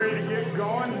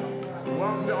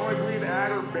welcome to Only Believe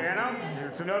at Urbana.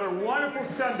 It's another wonderful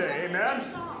Sunday, amen?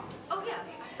 Oh, yeah.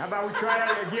 How about we try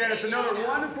that again? It's another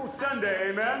wonderful Sunday,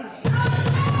 amen?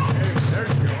 Hey, there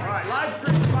you go. All right, live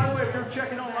stream, by the way, if you're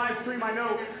checking on live stream, I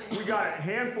know we got a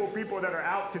handful of people that are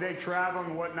out today traveling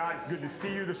and whatnot. It's good to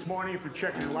see you this morning if you're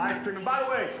checking the live stream. And by the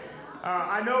way,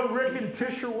 I know Rick and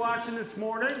Tish are watching this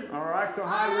morning. All right, so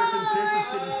hi, Rick and Tish. It's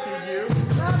good to see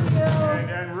you. Love you.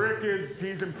 And Rick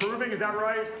he's improving. Is that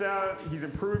right? He's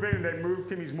improving. They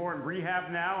moved him. He's more in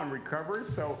rehab now and recovery.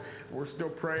 So we're still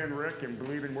praying, Rick, and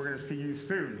believing we're going to see you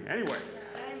soon. Anyways.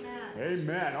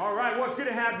 Amen. All right, well, it's good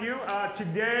to have you.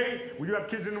 Today, we do have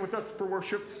kids in with us for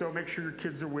worship, so make sure your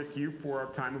kids are with you for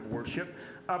our time of worship.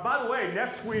 By the way,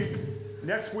 next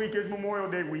week is Memorial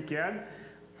Day weekend.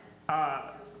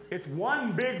 It's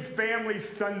one big family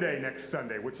Sunday next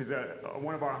Sunday, which is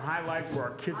one of our highlights where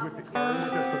our kids are with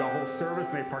us for the whole service,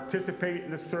 and they participate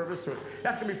in the service, so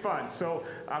that's going to be fun. So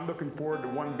I'm looking forward to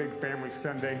one big family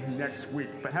Sunday next week.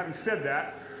 But having said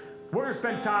that, we're going to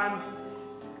spend time,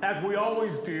 as we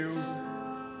always do,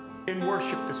 in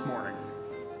worship this morning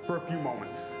for a few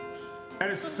moments.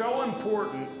 And it's so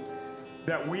important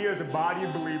that we as a body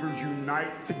of believers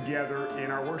unite together in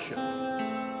our worship.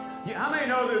 How many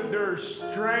know that there's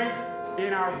strength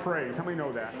in our praise? How many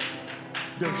know that?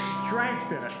 There's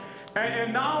strength in it.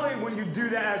 And not only when you do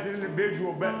that as an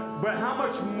individual, but how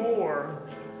much more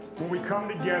when we come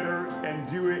together and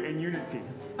do it in unity.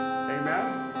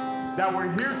 Amen? That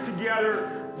we're here together,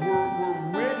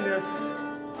 we're witness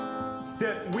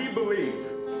that we believe.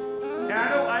 And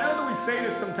I know that we say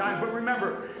this sometimes, but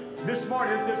remember, this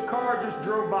morning, this car just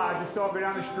drove by. I just saw it go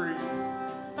down the street.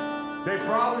 They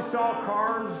probably saw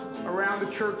cars around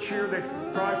the church here. They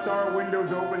probably saw our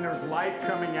windows open. There's light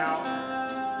coming out.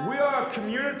 We are a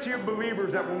community of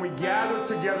believers that when we gather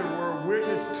together, we're a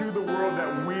witness to the world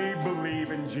that we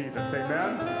believe in Jesus.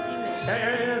 Amen?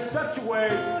 And in such a way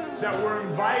that we're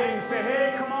inviting, say,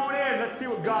 hey, come on in. Let's see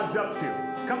what God's up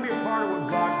to. Come be a part of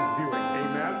what God is doing.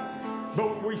 Amen?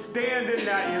 But we stand in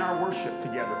that in our worship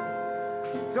together.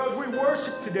 So as we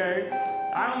worship today,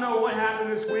 I don't know what happened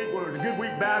this week, whether it was a good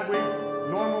week, bad week,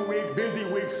 normal week, busy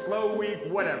week, slow week,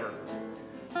 whatever.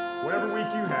 Whatever week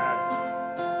you had,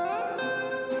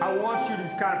 I want you to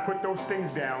just kind of put those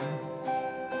things down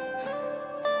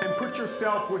and put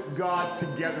yourself with God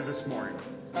together this morning.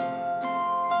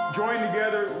 Join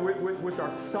together with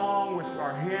our song, with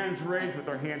our hands raised, with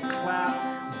our hands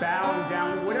clapped, bowing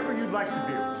down, whatever you'd like to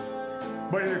do.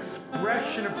 But an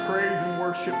expression of praise and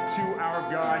worship to our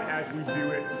God as we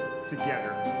do it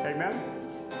together. Amen?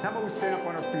 How about we stand up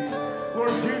on our feet?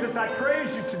 Lord Jesus, I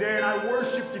praise you today and I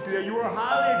worship you today. You are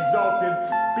highly exalted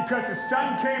because the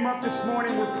sun came up this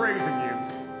morning, we're praising you.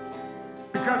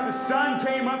 Because the sun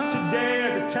came up today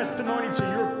as a testimony to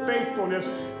your faithfulness,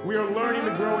 we are learning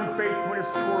to grow in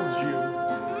faithfulness towards you.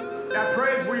 I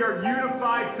pray as we are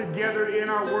unified together in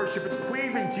our worship, it's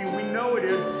pleasing to you, we know it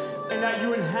is, and that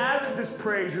you inhabit this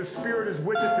praise. Your Spirit is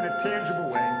with us in a tangible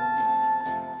way.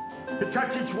 To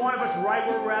touch each one of us right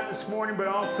where we're at this morning, but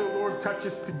also, Lord, touch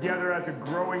us together as a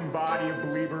growing body of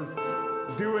believers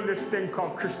doing this thing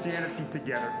called Christianity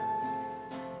together.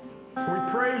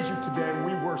 We praise you today and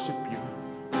we worship you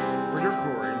for your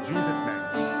glory. In Jesus' name.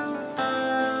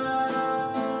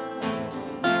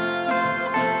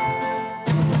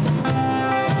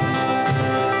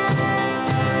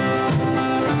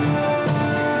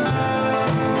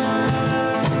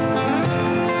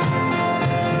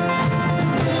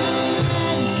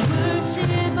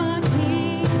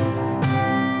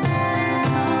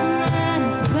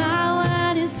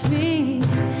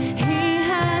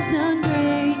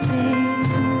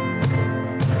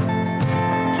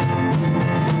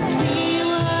 See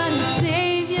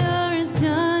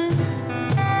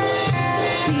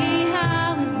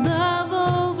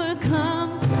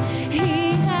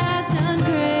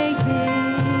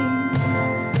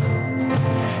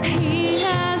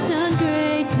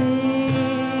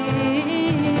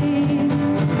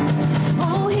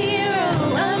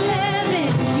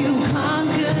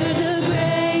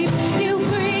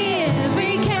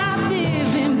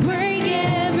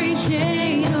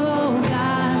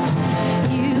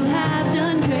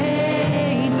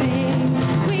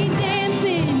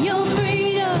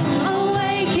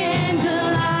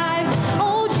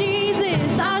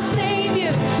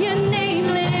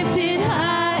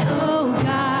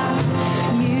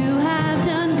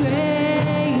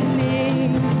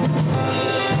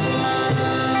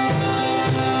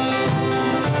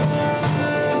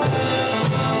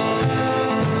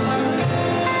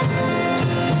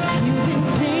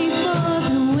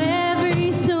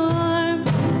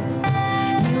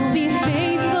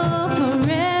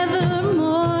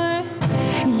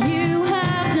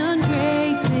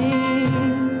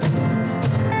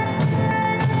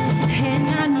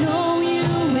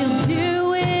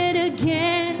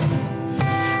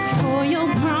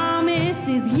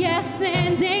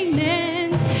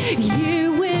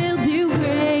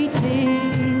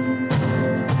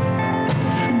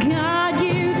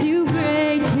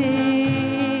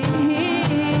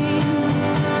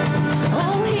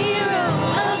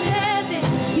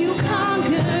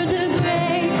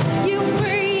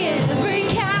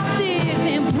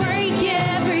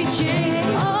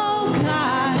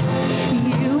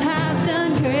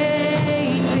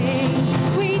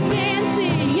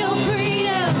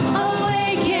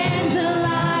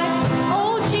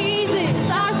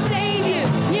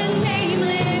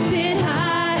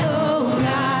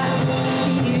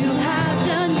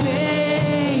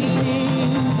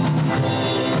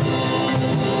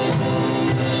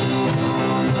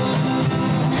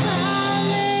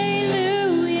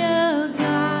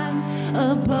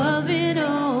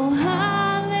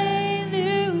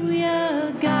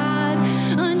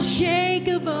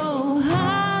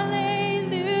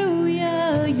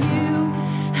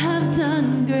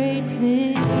done great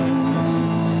things.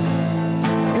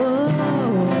 Oh,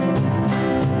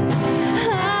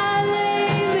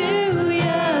 hallelujah,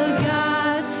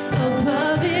 God,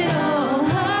 above it all.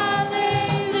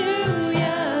 Hallelujah,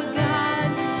 God,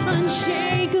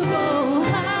 unshakable.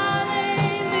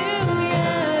 Hallelujah,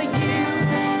 you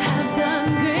have done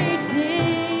great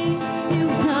things.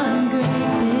 You've done great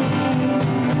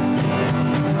things.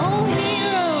 Oh,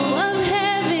 hero of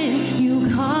heaven, you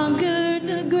conquered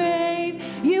the grave.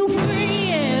 You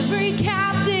free every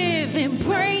captive and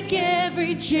break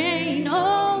every chain.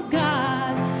 Oh,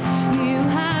 God, you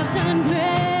have done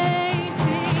great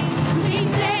things. We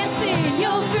dance in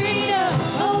your freedom,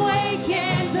 awake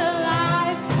and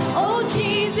alive. Oh,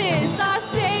 Jesus, our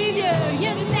Savior,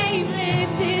 your name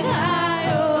lifted high.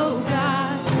 Oh,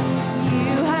 God,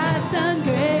 you have done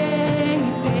great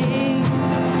things.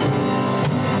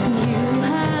 You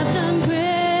have done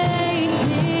great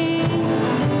things.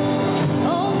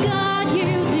 Oh, God,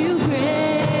 you do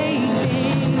great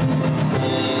things.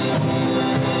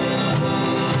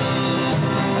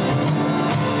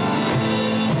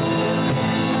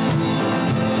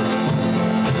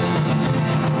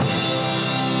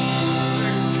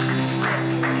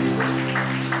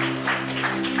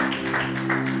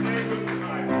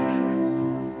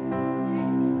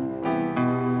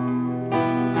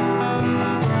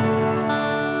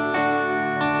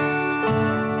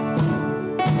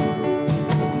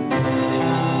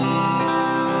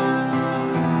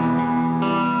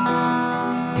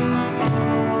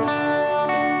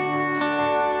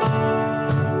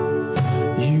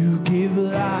 You give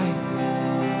life,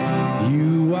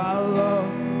 you are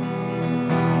love,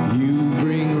 you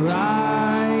bring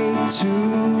light to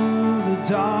the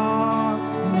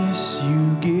darkness, you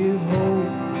give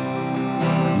hope,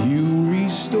 you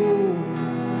restore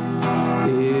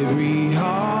every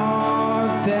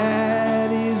heart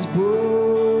that is broken.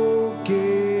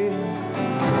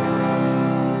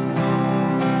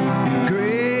 And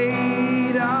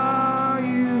great are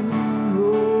you,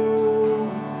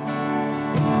 Lord.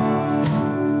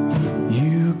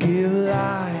 You give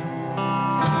life,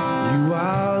 you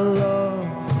are love,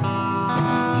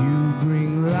 you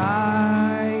bring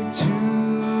light to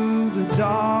the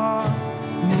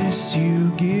darkness,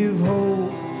 you give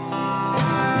hope,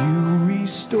 you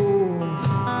restore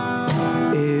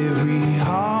every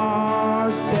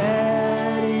heart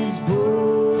that is broken.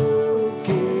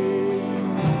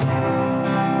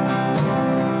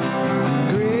 And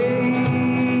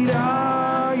great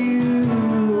are you,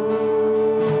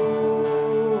 Lord.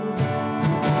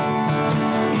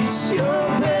 It's your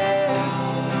breath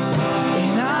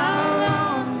in our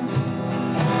lungs,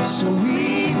 so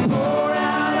we pour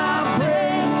out our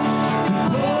praise. We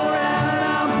pour out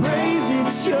our praise.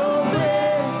 It's your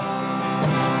breath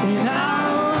in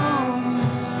our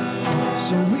lungs,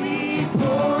 so we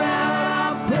pour out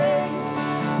our praise.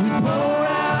 We pour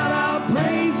out our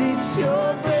praise. It's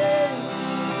your breath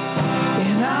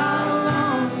in our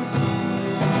lungs,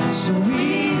 so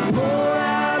we pour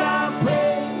out our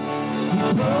praise. We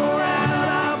pour out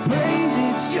our praise.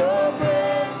 It's your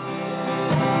breath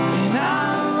in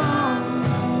our lungs,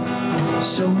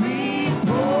 so we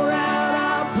pour out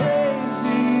our praise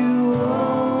to you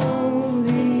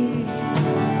only.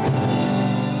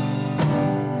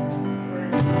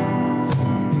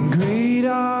 And great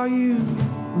are you,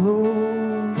 Lord.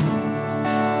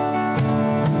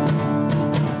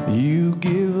 You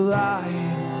give life,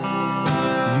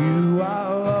 you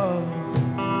are love,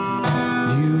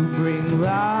 you bring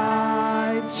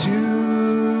light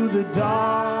to the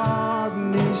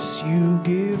darkness, you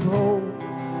give hope,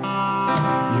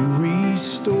 you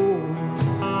restore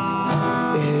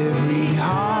every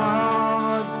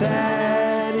heart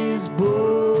that is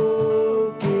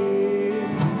broken.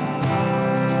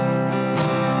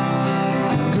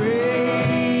 And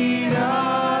great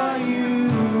are you,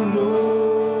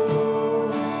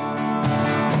 Lord.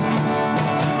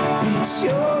 It's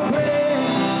your breath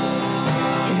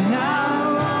in our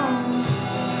lungs,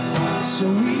 so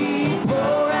we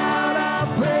pour out our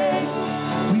praise.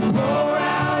 We pour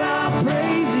out our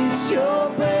praise. It's your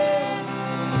breath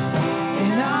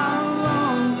in our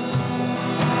lungs,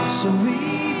 so we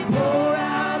pour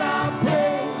out our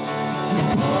praise. We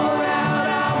pour out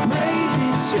our praise.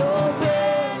 It's your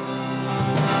breath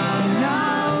in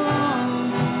our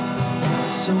lungs,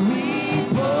 so we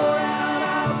pour out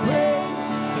our praise.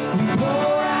 We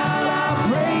pour out our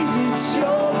praise. It's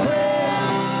your breath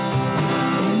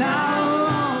in our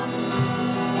lungs,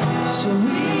 so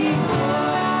we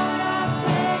pour out our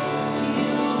praise to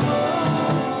you,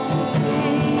 only.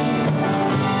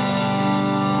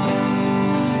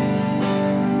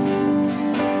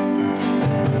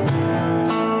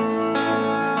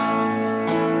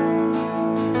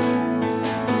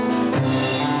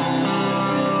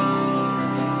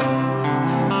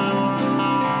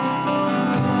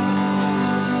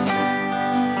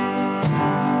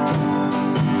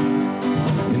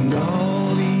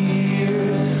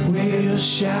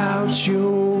 shout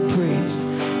your praise.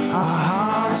 Our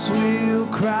hearts will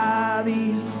cry,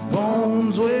 these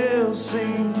bones will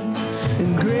sing.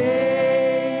 And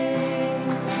great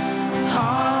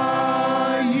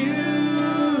are you,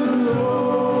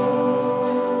 Lord.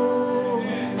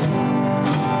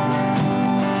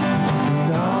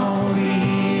 And all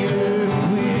the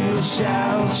earth will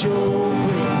shout your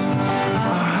praise.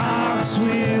 Our hearts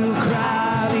will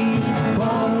cry, these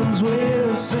bones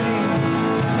will sing.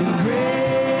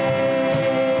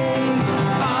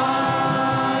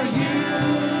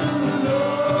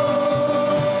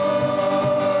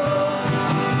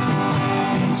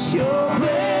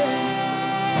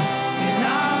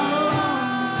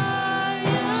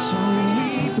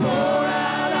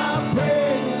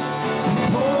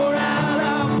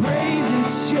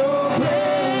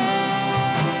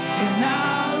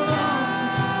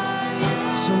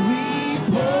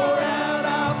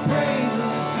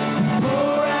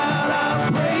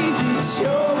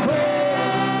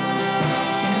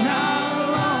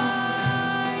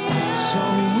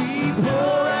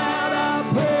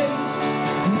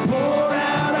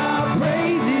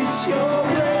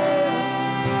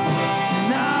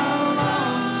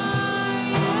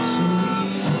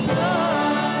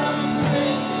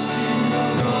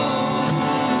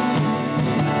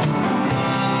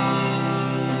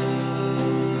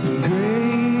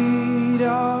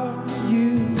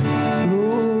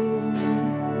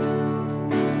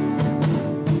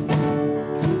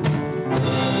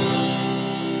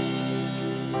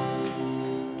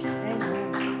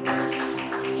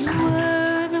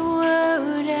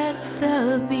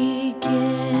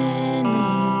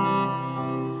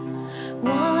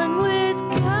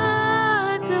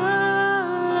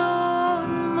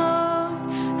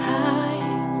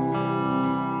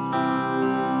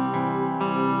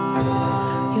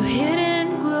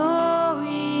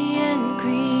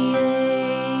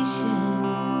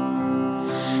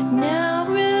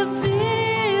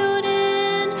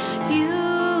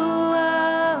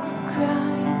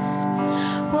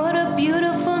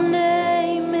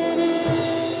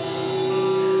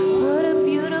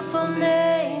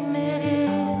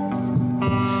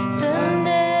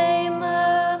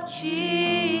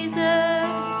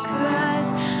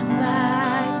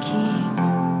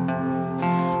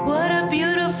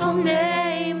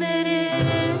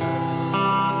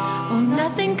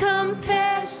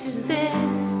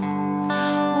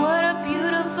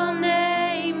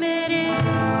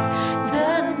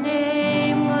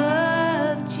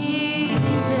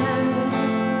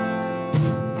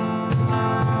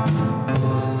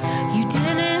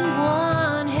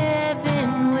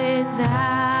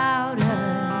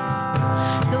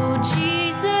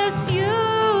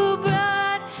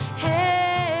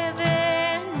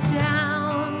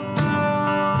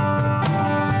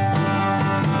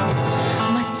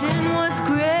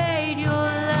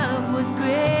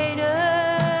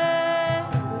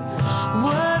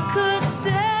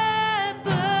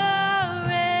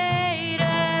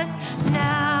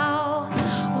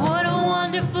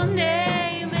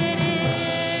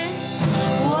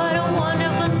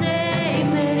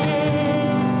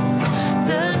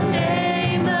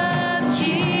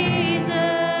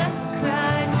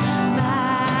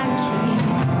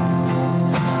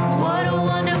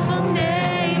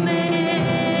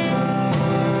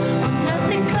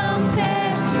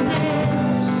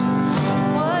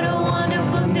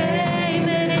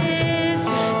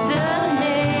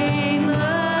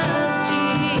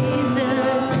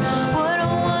 What a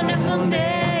wonderful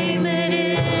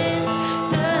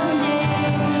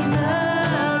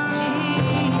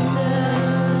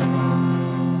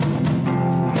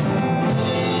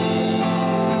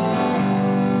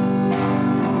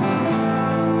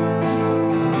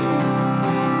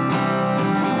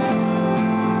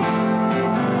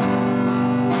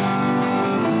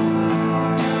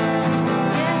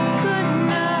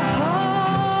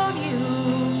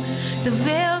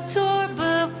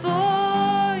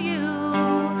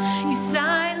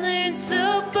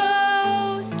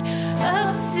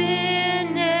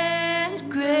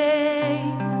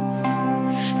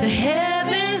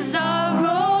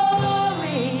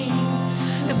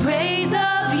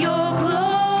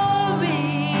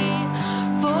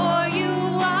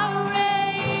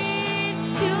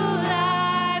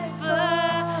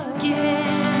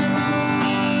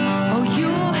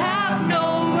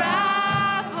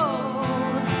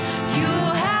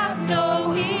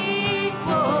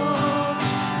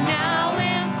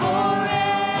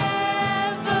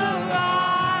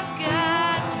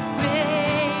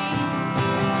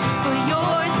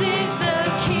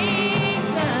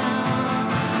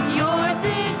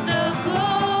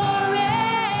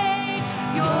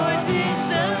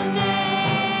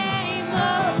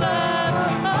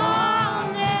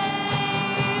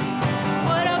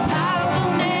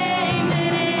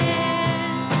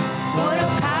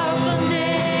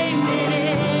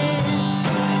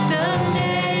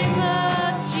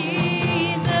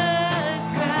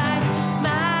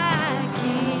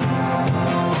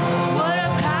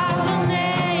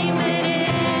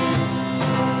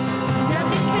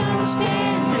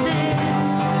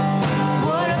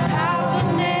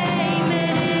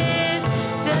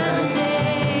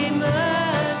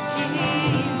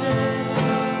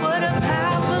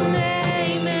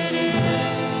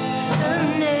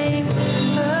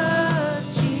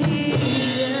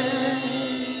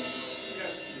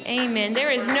Amen. There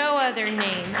is no other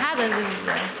name.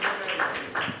 Hallelujah.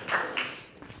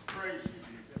 Praise you,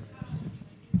 Jesus.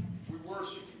 We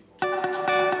worship you.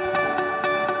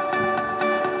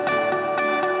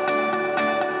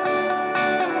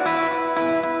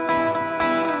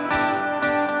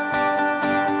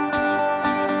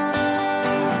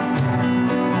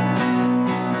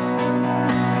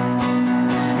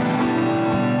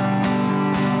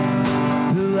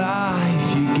 The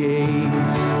life you gave,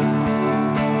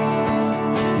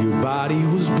 your body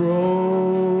was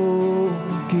broken,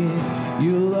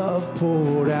 your love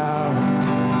poured out,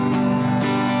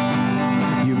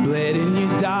 you bled and you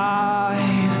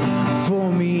died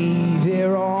for me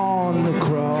there on the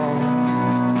cross.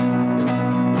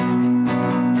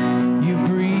 You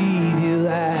breathed your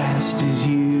last as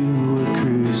you were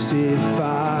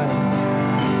crucified,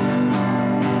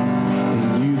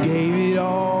 and you gave it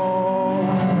all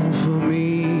for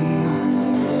me.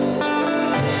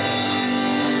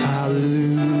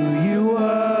 Hallelujah,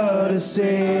 what a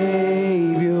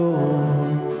Savior.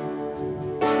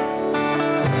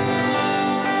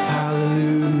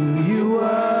 Hallelujah,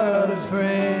 what a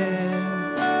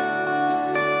friend.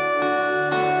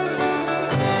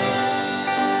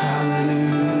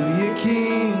 Hallelujah,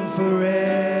 King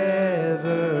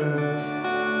forever.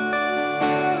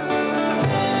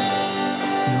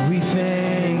 We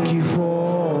thank you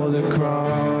for the cross.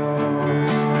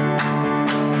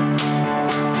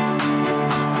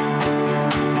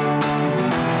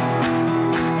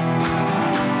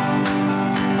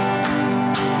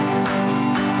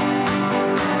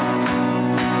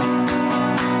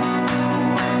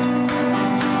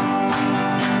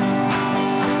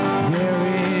 There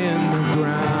in the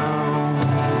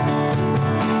ground,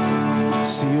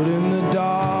 sealed in the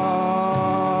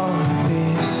darkness,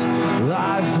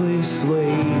 lifeless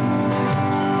slain.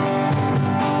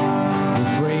 The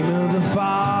frame of the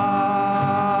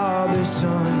Father,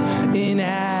 Son, in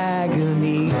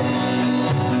agony,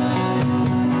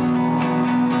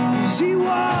 as he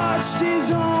watched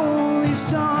his only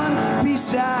Son be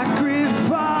sacrificed,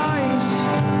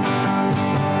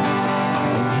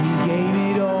 and he gave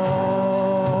it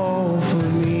all for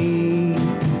me.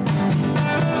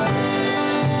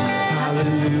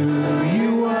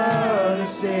 Hallelujah, what a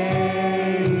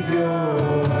Savior.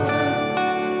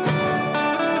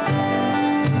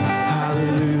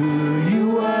 Hallelujah,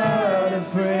 what a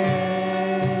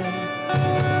friend.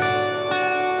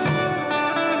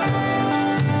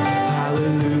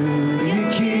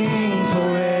 Hallelujah, King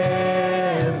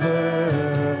forever.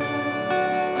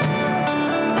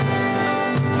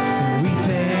 And we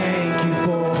thank you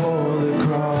for the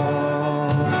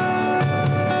cross.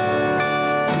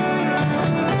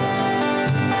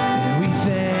 And we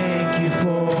thank you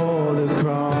for the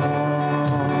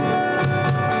cross.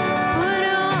 But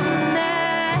on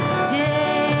that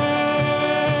day,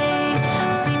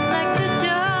 seemed like the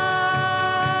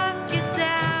darkest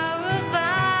hour of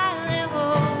our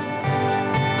hope.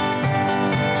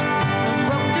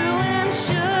 Broke through and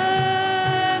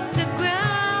shook the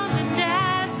ground, and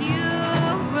as you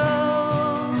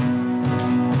rose,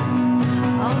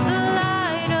 all the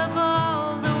light of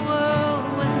all the world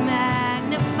was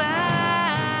magnified.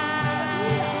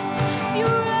 As you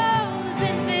rose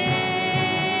in victory.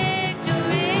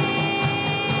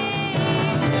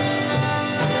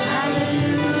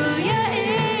 Hallelujah,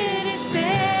 it is finished.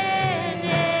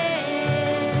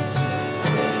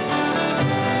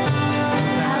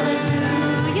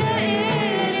 Hallelujah,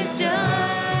 it is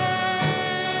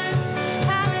done.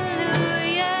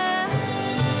 Hallelujah.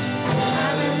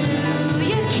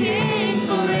 Hallelujah, King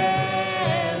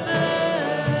forever.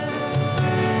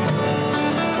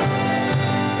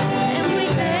 And we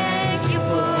thank you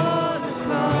for the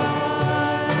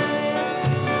cross.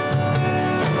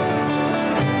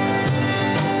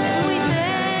 And we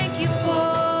thank you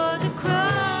for the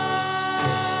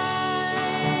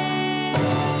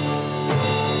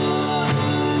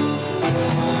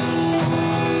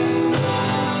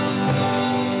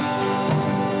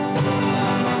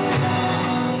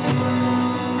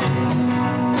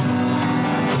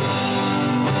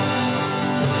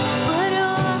But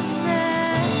on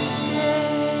that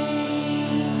day,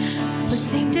 what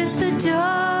seemed as the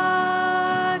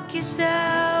darkest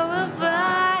hour of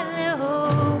our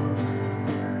hope,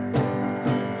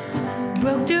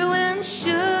 broke through and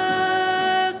shook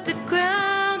the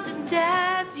ground, and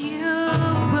as you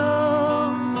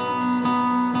rose,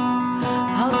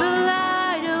 all the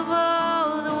light of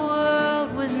all the world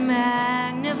was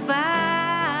magnified.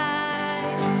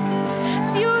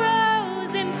 As you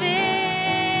rose in victory.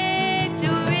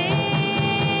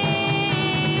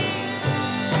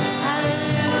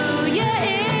 Hallelujah,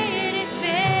 it is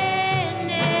finished.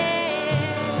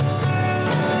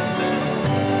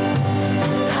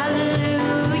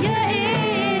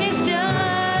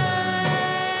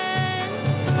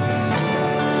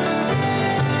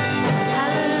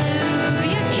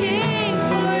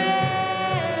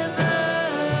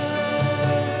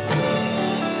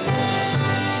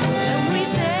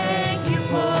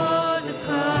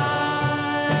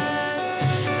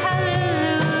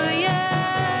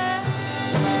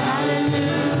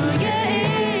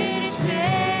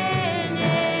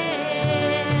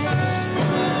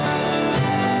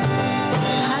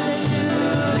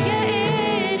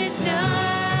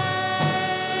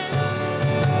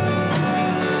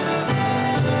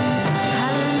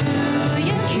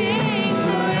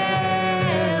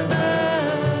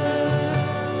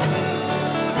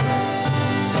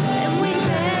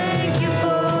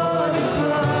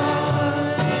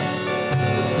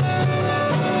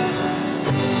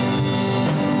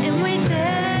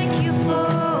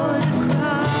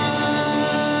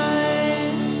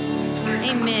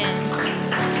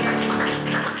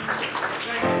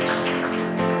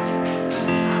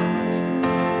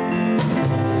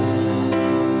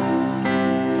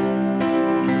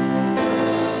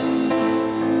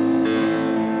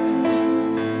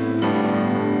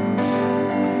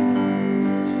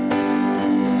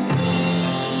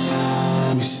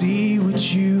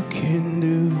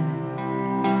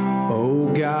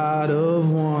 God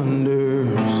of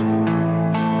wonders,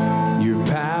 your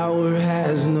power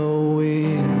has no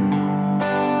end.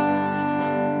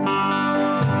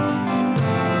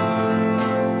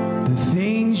 The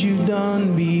things you've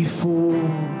done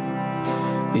before,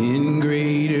 in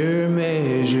greater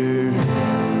measure,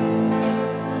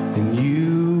 and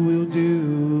you will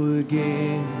do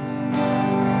again.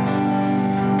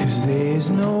 'Cause there's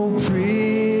no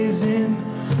prison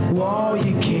wall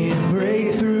you can't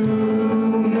break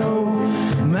through, no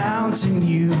mountain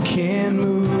you can't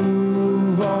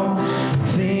move. All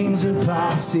things are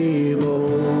possible,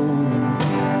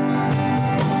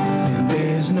 and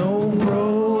there's no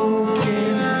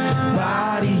broken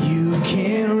body you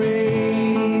can't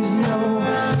raise, no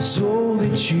soul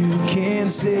that you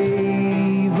can't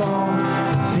save. All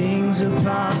things are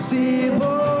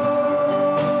possible.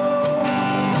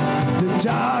 The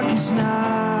darkest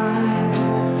night,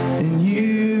 and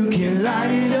you can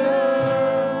light it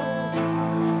up,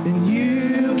 and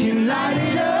you can light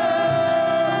it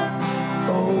up.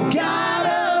 Oh God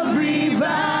of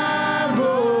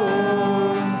revival,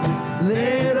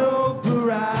 let hope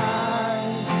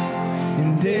arise, and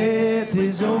death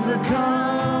is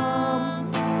overcome,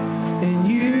 and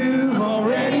you've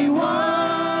already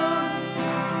won.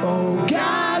 Oh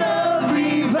God of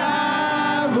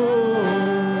revival,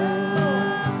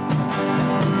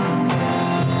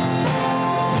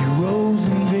 you rose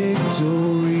in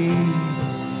victory,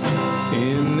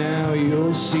 and now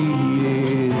you're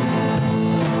seated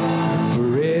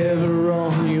forever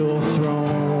on your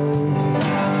throne.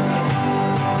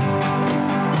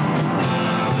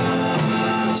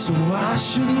 So why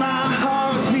should my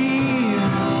heart fear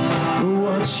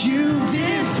what you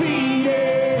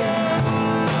defeated?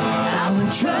 I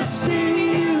will trust in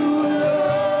you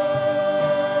alone.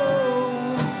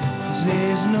 'Cause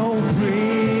there's no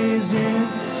prison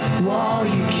wall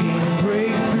you can't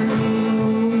break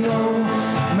through, no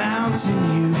mountain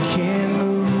you can't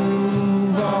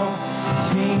move. All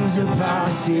things are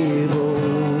possible,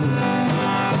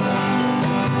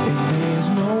 and there's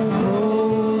no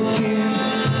broken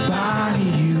body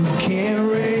you can't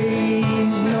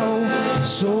raise, no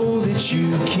soul that you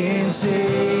can't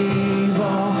save.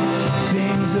 All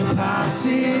things are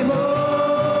possible.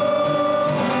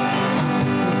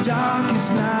 The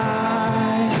darkest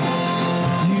night,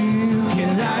 you can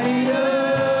light it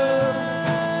up,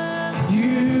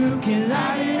 you can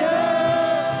light it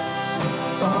up.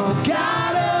 Oh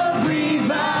God of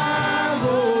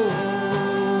revival,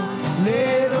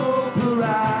 let hope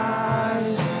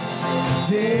arise.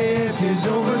 Death is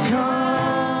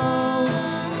overcome,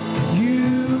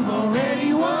 you've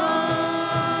already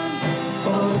won.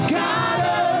 Oh God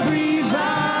of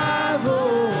revival,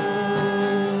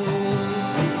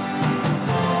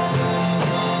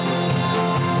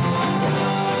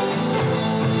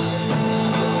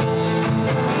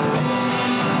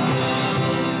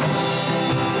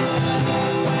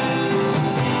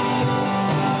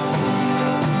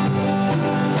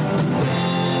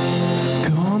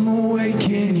 come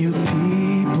awaken your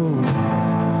people,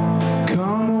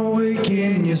 come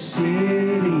awaken your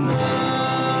city.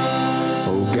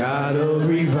 Oh God of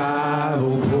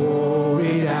revival, pour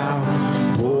it out,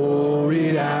 pour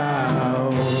it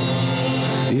out.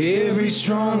 Every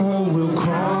stronghold will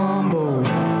crumble,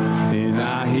 and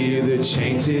I hear the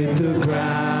chains hit the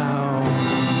ground.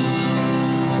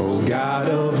 Oh God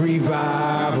of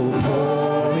revival,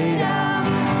 pour it out,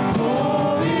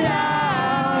 pour it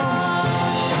out.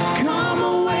 Come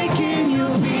awaken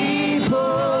your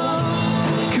people,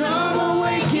 come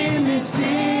awaken this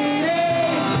city.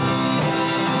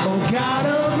 Oh God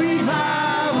of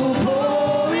revival,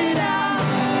 pour it out,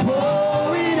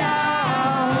 pour it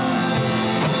out.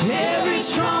 Every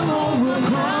stronghold will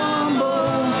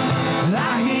crumble,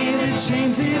 I hear the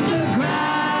chains hit the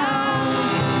ground.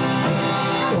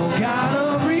 Oh God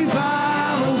of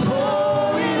revival,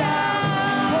 pour it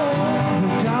out. The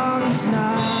darkest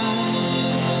night,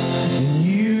 and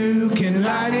you can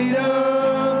light it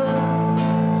up,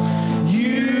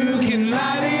 you can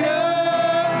light it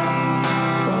up.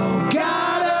 Oh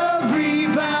God of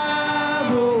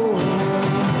revival,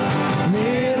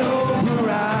 let hope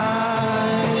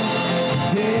arise.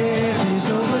 Death is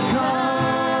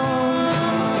overcome,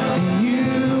 and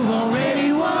you've already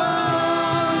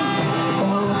won.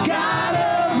 Oh God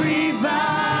of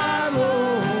revival,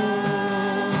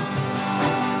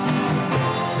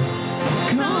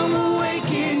 come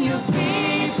awaken your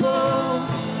people,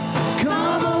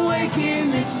 come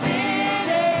awaken this city.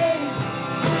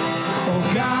 Oh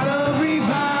God of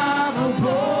revival,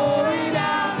 pour it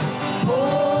out,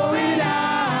 pour it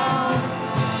out.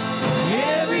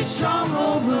 Every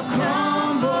stronghold will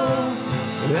crumble,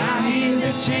 I hear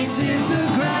the chains hit the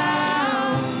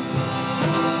ground.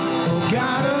 Oh,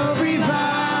 God of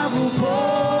revival,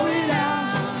 pour it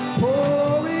out,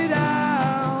 pour it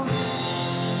out.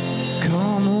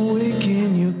 Come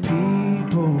awaken your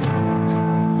people.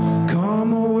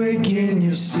 Come awaken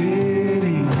your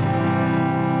city.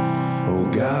 Oh,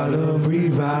 God of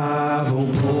revival,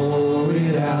 pour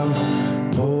it out,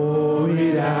 pour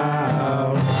it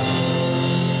out.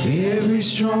 Every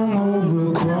stronghold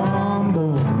will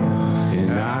crumble,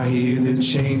 and I hear the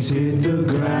chains hit the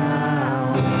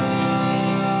ground.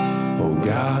 Oh,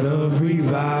 God of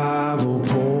revival,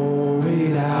 pour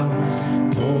it out,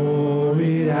 pour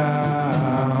it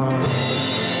out.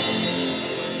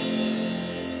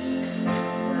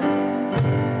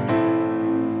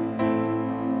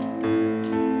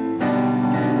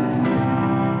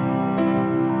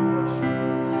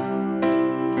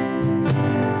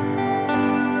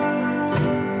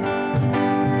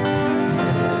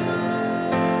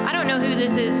 I don't know who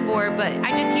this is for, but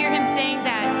I just hear him saying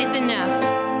that it's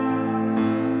enough.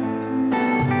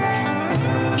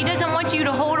 He doesn't want you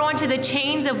to hold on to the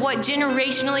chains of what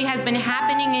generationally has been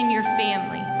happening in your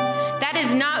family. That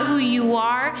is not who you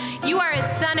are. You are a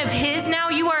son of his now.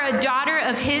 You are a daughter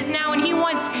of his now, and he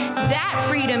wants that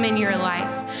freedom in your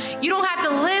life. You don't have to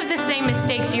live the same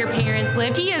mistakes your parents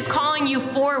lived. He is calling you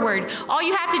forward. All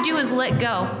you have to do is let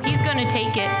go. He's going to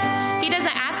take it. He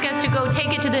doesn't ask us to go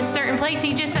take it to this certain place.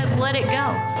 He just says, let it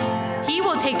go. He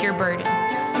will take your burden.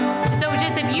 So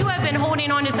just if you have been holding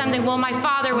on to something, well, my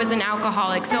father was an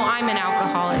alcoholic, so I'm an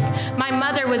alcoholic. My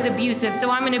mother was abusive,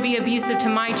 so I'm going to be abusive to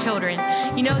my children.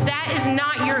 You know, that is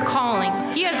not your calling.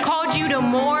 He has called you to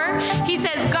more. He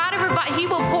says, God, he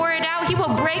will pour it out. He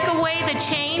will break away the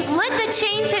chains. Let the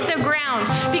chains hit the ground,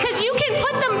 because you can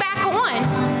put them back on.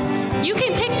 You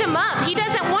can pick them up. He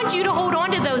doesn't want you to hold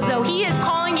on to those, though. He is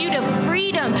calling you to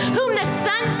freedom. Whom the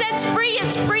Son sets free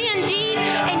is free indeed.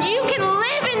 And you can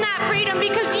live in that freedom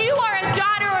because you are a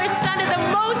daughter or a son of the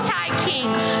Most High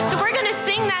King. So we're going to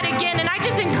sing that again. And I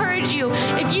just encourage you,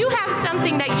 if you have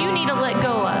something that you need to let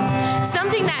go of,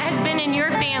 something that has been in your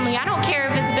family, I don't care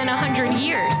if it's been 100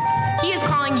 years, he is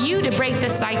calling you to break the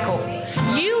cycle.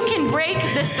 You can break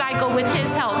the cycle with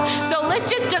his help. So let's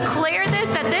just declare this,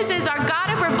 that this is our God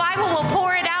of revival will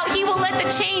pour it out. He will let the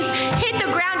chains hit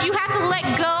the ground. You have to let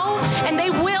go, and they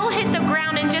will hit the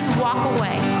ground, and just walk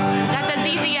away. That's as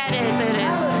easy as it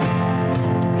is.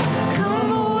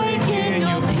 Come awaken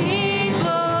your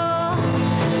people.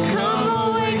 Come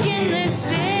awaken this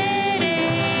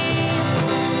city.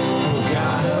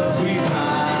 God of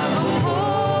revival,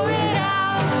 Pour it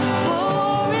out,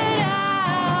 pour it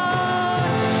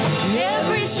out.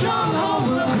 every stronghold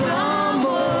will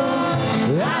crumble.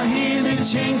 I hear the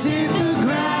chains hit the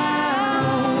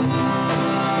ground.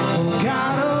 Oh,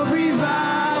 God of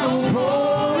revival,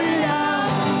 pour it out,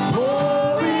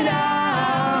 pour it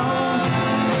out.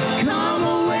 Come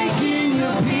awaken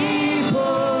your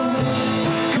people.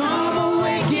 Come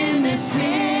awaken the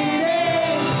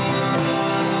city.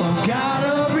 Oh, God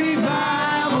of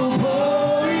revival,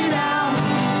 pour it out,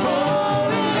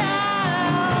 pour it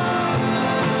out.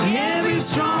 Every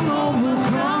stronghold will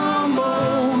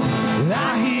crumble.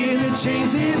 I hear the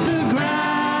chains hit the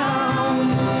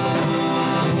ground.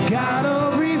 God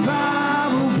of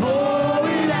revival, pour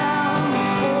it out.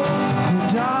 The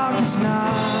darkest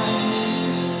night,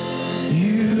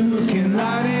 you can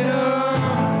light it up.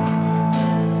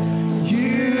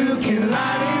 You can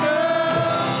light it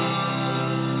up.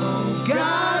 Oh,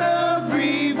 God of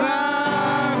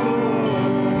revival,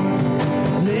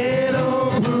 let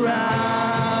hope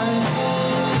arise.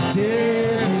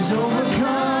 Death is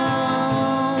overcome.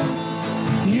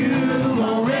 You've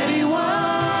already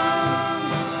won.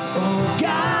 Oh,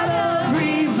 God of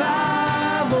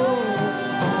revival.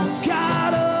 Oh,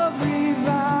 God of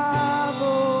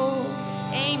revival.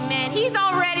 Amen. He's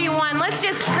already won. Let's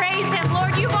just praise him.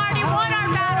 Lord, you've already won our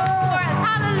battles for us.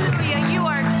 Hallelujah. You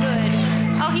are good.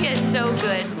 Oh, he is so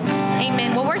good.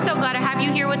 Amen. Well, we're so glad to have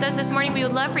you here with us this morning. We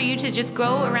would love for you to just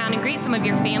go around and greet some of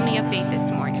your family of faith this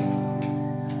morning.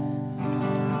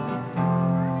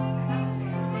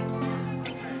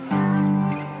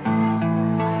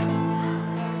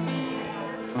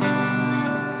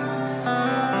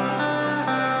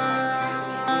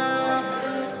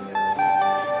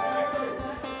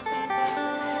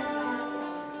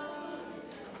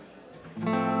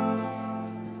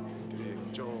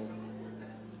 Joel.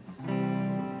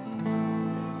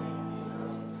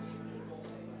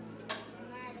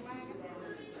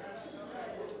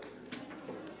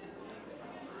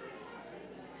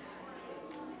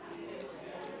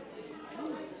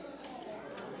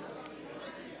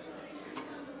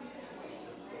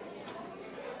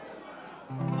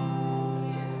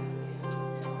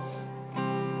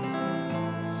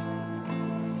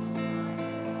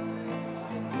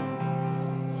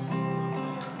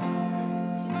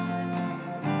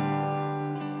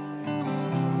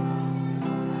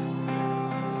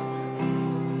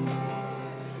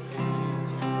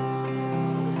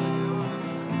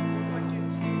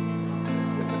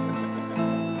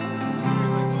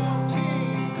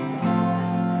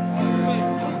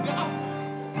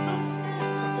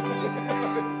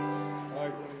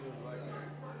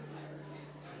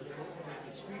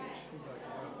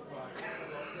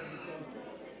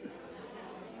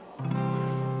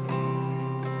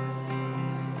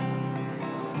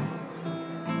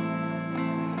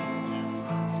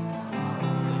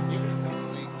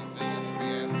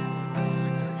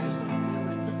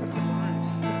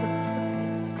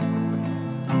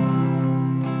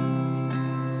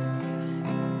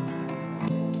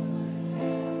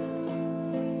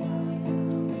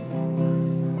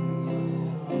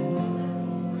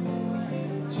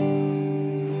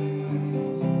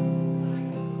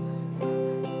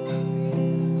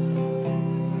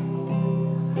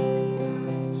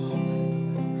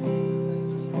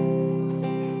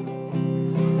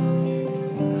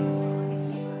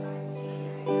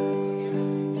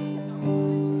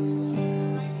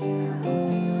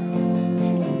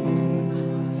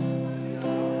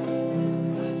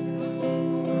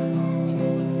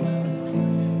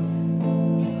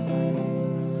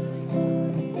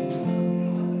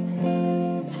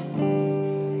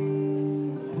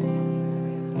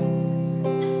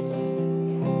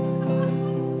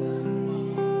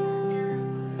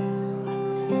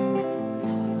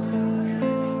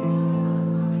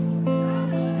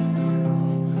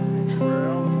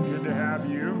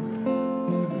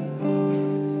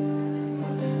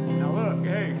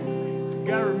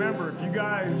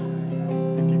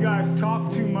 guys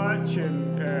talk too much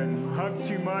and hug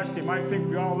too much, they might think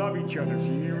we all love each other. So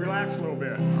you need to relax a little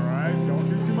bit, all right? Don't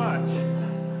do too much.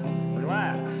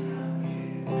 Relax.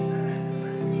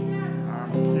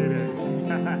 I'm kidding.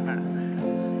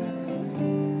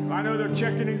 I know they're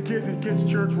checking in kids in kids'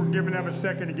 church. We're giving them a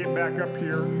second to get back up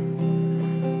here.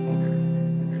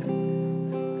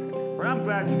 But I'm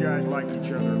glad you guys like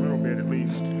each other a little bit at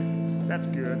least. That's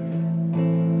good.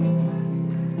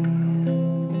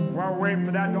 While we're waiting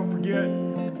for that, don't forget,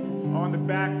 on the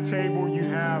back table you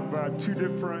have two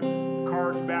different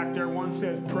cards back there. One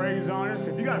says praise on it.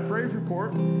 So if you got a praise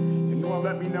report and you want to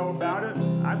let me know about it,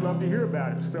 I'd love to hear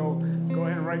about it. So go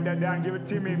ahead and write that down and give it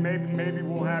to me. Maybe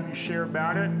we'll have you share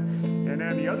about it. And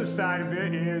then the other side of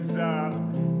it is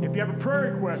if you have a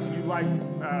prayer request that you'd like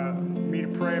me to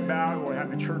pray about or have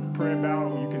the church pray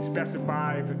about, you can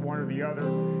specify if it's one or the other.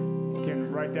 You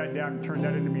can write that down and turn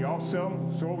that into me also.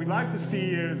 So what we'd like to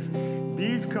see is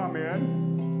these come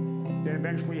in, then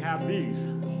eventually have these.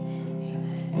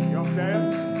 You know what I'm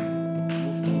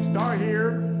saying? We start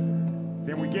here,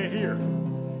 then we get here.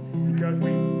 Because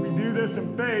we do this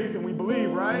in faith and we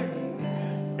believe, right?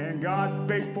 And God's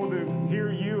faithful to hear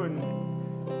you and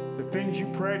the things you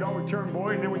pray don't return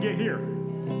void, and then we get here.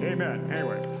 Amen.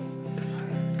 Anyways.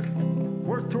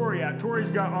 Where's Tori at? Tori's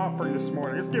got offering this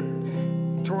morning. Let's give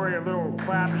Tori a little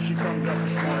clap as she comes up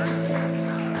this morning.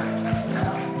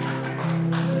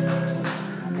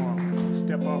 I'm going to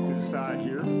step off to the side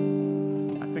here.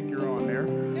 I think you're on there.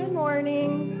 Good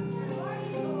morning.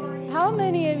 How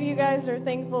many of you guys are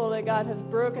thankful that God has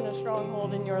broken a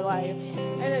stronghold in your life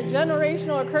and a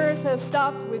generational curse has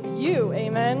stopped with you?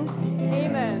 Amen?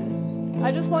 Amen.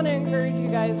 I just want to encourage you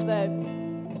guys that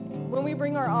when we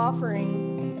bring our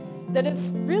offering, that it's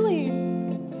really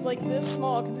like this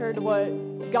small compared to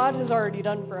what God has already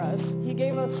done for us. He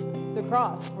gave us the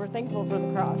cross. We're thankful for the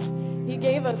cross. He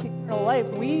gave us eternal life.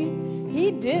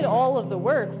 He did all of the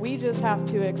work. We just have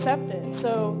to accept it.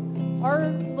 So our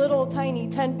little tiny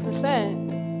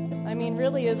 10%, I mean,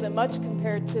 really isn't much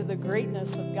compared to the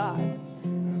greatness of God.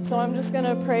 So I'm just going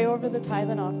to pray over the tithe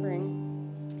and offering.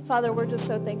 Father, we're just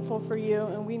so thankful for you,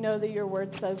 and we know that your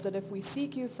word says that if we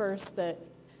seek you first, that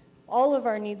all of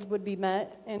our needs would be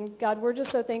met. And God, we're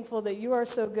just so thankful that you are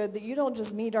so good, that you don't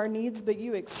just meet our needs, but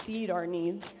you exceed our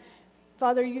needs.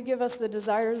 Father, you give us the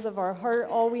desires of our heart.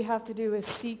 All we have to do is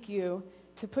seek you,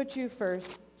 to put you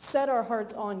first, set our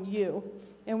hearts on you.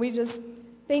 And we just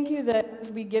thank you that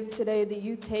as we give today, that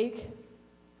you take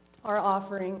our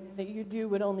offering, that you do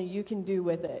what only you can do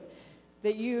with it,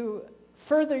 that you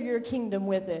further your kingdom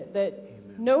with it, that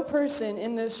no person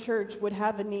in this church would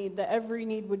have a need, that every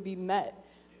need would be met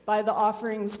by the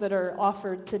offerings that are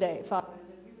offered today. Father,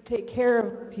 that we would take care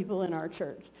of people in our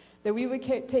church, that we would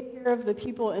take care of the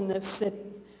people in this city,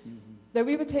 that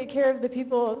we would take care of the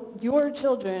people, your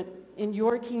children, in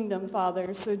your kingdom,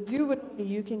 Father. So do what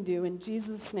you can do. In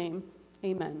Jesus' name,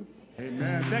 amen.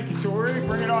 Amen. Thank you, Tori.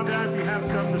 Bring it on down if you have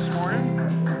some this morning.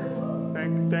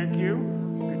 Thank you.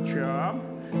 Good job.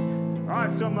 All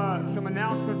right, some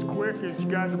announcements quick as you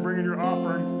guys are bringing your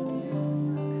offering.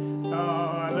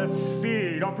 Let's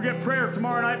see. Don't forget prayer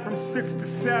tomorrow night from 6 to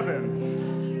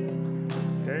 7.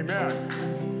 Amen.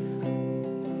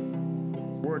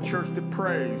 We're a church that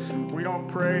prays. If we don't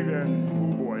pray, then,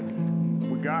 oh boy,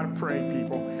 we got to pray,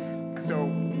 people. So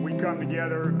we come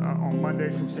together on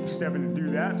Mondays from 6 to 7 to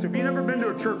do that. So if you've never been to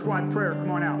a church-wide prayer,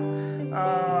 come on out.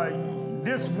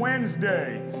 This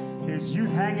Wednesday is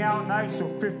youth hangout night, so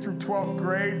 5th through 12th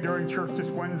grade during church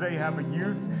this Wednesday, you have a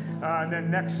youth. And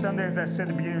then next Sunday, as I said at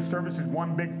the beginning of the service, is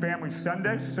one big family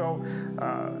Sunday, so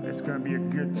it's going to be a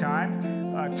good time.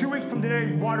 2 weeks from today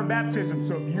is water baptism,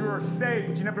 so if you're saved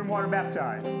but you've never been water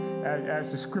baptized,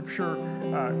 as the scripture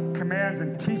commands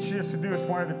and teaches us to do, it's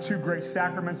one of the two great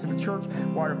sacraments of the church,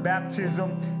 water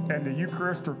baptism and the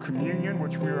Eucharist or communion,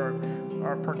 which we are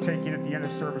partaking at the end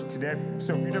of service today.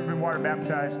 So if you've never been water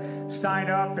baptized, sign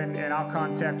up and I'll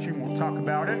contact you and we'll talk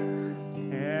about it.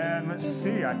 And let's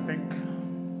see, I think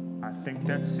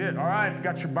that's it. All right, if you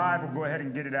got your Bible, go ahead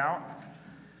and get it out.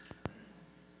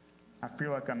 I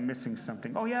feel like I'm missing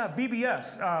something. Oh yeah,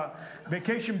 VBS,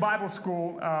 Vacation Bible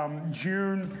School,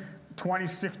 June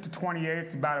 26th to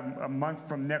 28th, about a month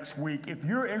from next week. If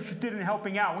you're interested in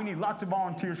helping out, we need lots of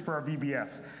volunteers for our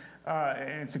VBS.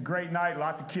 And it's a great night.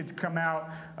 Lots of kids come out.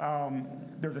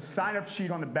 There's a sign-up sheet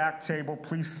on the back table.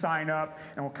 Please sign up,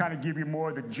 and we'll kind of give you more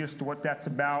of the gist of what that's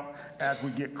about as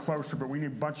we get closer. But we need a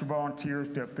bunch of volunteers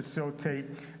to facilitate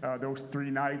those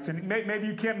 3 nights. And maybe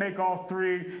you can't make all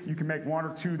 3. You can make 1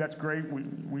 or 2. That's great.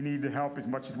 We need to help as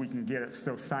much as we can get it.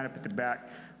 So sign up at the back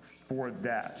for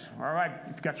that. All right, if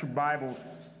you've got your Bibles,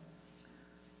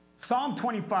 Psalm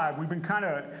 25, we've been kind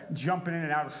of jumping in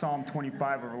and out of Psalm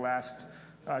 25 over the last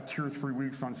 2 or 3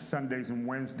 weeks on Sundays and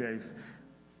Wednesdays.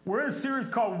 We're in a series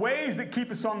called Ways That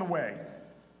Keep Us on the Way.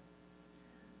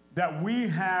 That we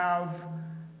have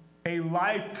a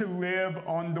life to live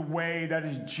on the way that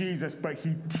is Jesus, but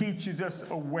he teaches us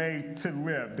a way to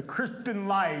live. The Christian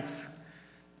life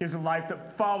is a life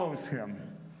that follows him.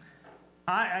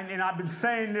 And I've been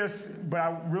saying this, but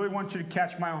I really want you to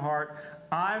catch my heart.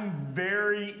 I'm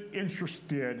very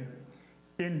interested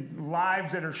in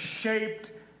lives that are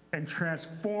shaped and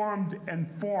transformed and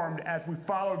formed as we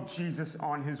follow Jesus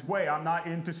on his way. I'm not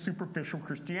into superficial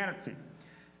Christianity.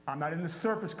 I'm not into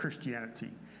surface Christianity.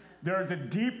 There's a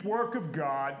deep work of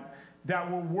God that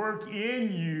will work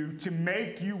in you to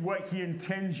make you what he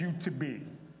intends you to be.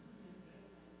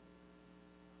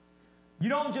 You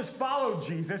don't just follow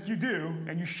Jesus, you do,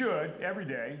 and you should every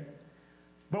day.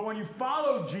 But when you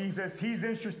follow Jesus, he's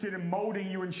interested in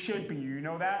molding you and shaping you. You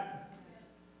know that?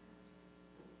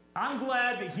 I'm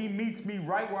glad that he meets me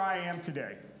right where I am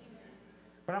today.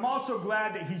 But I'm also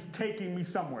glad that he's taking me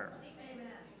somewhere.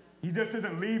 He just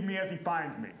doesn't leave me as he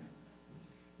finds me.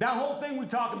 That whole thing we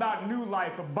talk about, new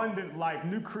life, abundant life,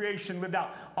 new creation lived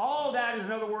out, all that is,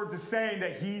 in other words, is saying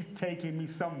that he's taking me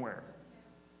somewhere.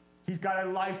 He's got a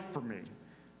life for me,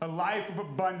 a life of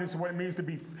abundance, what it means to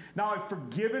be not only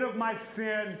forgiven of my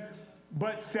sin,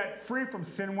 but set free from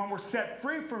sin. When we're set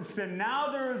free from sin,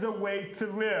 now there is a way to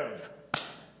live.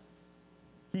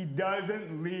 He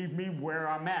doesn't leave me where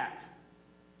I'm at.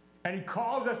 And he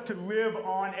calls us to live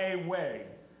on a way.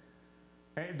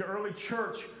 And the early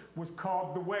church was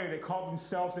called the way. They called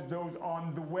themselves as those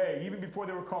on the way. Even before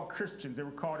they were called Christians, they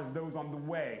were called as those on the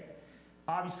way.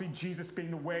 Obviously, Jesus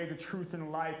being the way, the truth, and the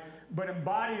life, but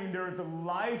embodying there is a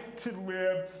life to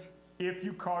live if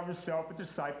you call yourself a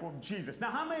disciple of Jesus. Now,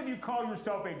 how many of you call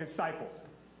yourself a disciple?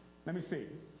 Let me see.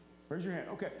 Raise your hand.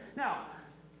 Okay. Now,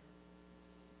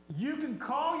 you can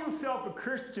call yourself a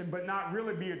Christian but not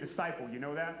really be a disciple. You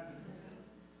know that?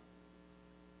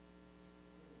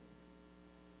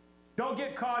 Don't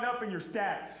get caught up in your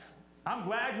stats. I'm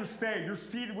glad you're saved. You're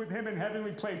seated with him in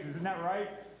heavenly places. Isn't that right?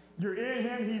 You're in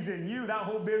him, he's in you, that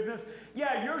whole business.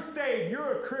 Yeah, you're saved,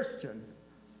 you're a Christian.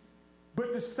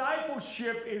 But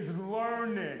discipleship is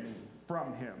learning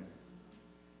from him.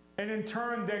 And in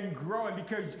turn, then growing.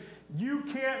 Because you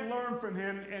can't learn from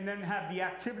him and then have the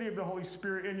activity of the Holy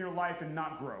Spirit in your life and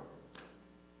not grow.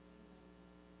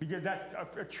 Because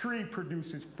a tree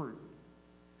produces fruit.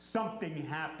 Something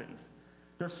happens.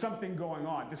 There's something going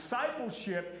on.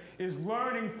 Discipleship is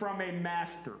learning from a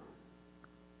master.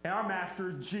 And our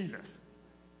master is Jesus,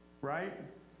 right?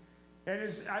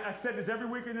 And I said this every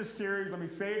week in this series. Let me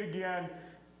say it again.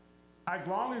 As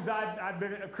long as I've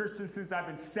been a Christian since I've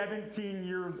been 17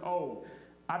 years old,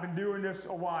 I've been doing this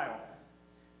a while.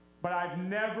 But I've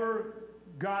never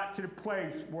got to the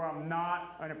place where I'm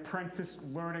not an apprentice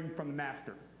learning from the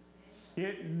master.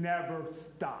 It never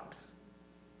stops.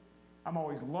 I'm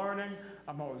always learning.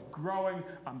 I'm always growing.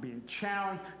 I'm being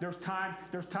challenged. There's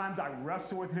times I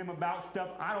wrestle with him about stuff.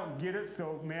 I don't get it,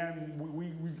 so man,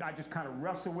 I just kind of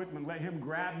wrestle with him and let him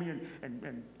grab me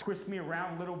and twist me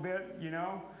around a little bit, you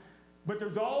know. But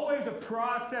there's always a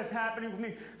process happening with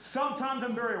me. Sometimes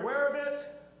I'm very aware of it,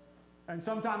 and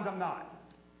sometimes I'm not.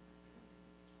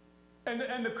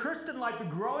 And the Christian life, the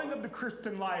growing of the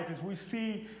Christian life, as we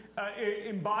see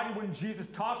embodied when Jesus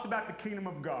talks about the kingdom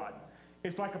of God.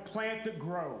 It's like a plant that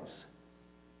grows,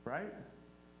 right?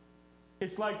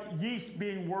 It's like yeast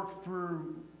being worked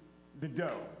through the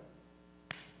dough,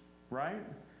 right?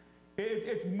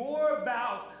 It's more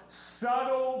about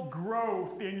subtle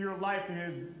growth in your life than it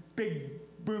is big,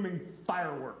 booming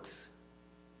fireworks.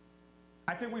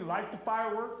 I think we like the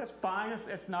fireworks. That's fine.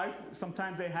 That's nice.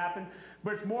 Sometimes they happen.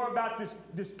 But it's more about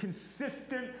this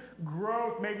consistent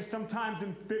growth, maybe sometimes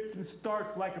in fits and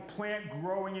starts, like a plant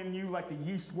growing in you, like the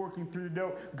yeast working through the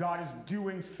dough. God is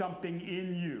doing something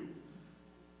in you.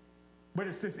 But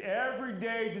it's this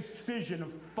everyday decision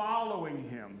of following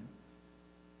him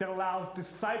that allows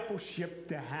discipleship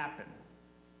to happen.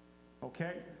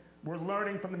 Okay? We're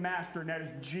learning from the master, and that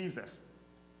is Jesus.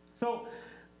 So,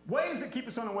 ways that keep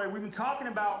us on the way. We've been talking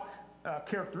about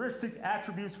characteristics,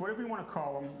 attributes, whatever you want to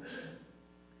call them,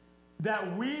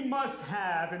 that we must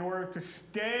have in order to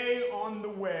stay on the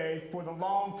way for the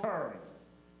long term.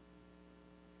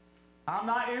 I'm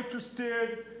not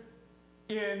interested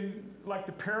in like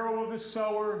the parable of the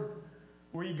sower,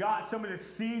 where you got some of the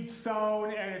seed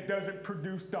sown and it doesn't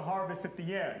produce the harvest at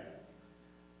the end.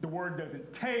 The word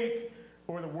doesn't take,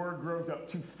 or the word grows up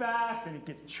too fast and it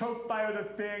gets choked by other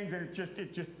things and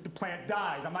the plant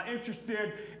dies. I'm not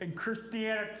interested in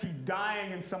Christianity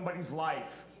dying in somebody's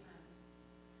life.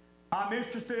 I'm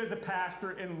interested as a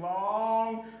pastor in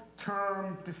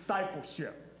long-term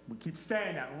discipleship. We keep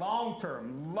saying that,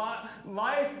 long-term,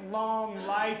 lifelong,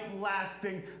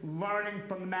 life-lasting learning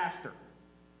from the master.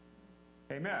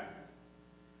 Amen.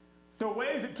 So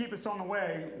ways that keep us on the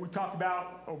way, we talked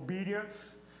about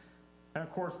obedience. And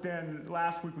of course, then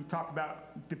last week we talked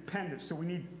about dependence. So we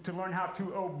need to learn how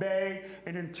to obey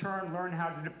and in turn learn how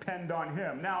to depend on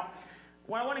him. Now,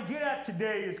 what I want to get at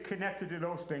today is connected to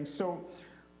those things. So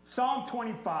Psalm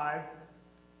 25,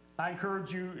 I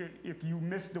encourage you, if you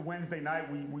missed the Wednesday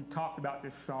night, we talked about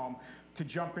this psalm, to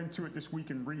jump into it this week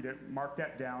and read it. Mark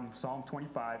that down, Psalm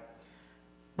 25.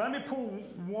 But let me pull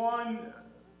one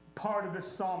part of this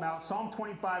psalm out, Psalm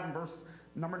 25 and verse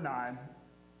number 9.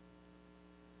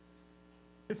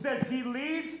 It says, he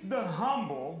leads the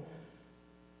humble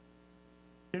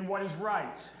in what is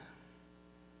right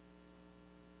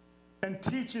and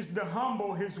teaches the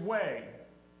humble his way.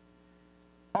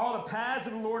 All the paths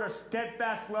of the Lord are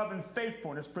steadfast love and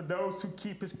faithfulness for those who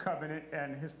keep his covenant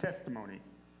and his testimony.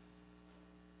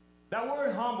 That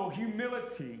word humble,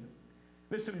 humility,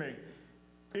 listen to me,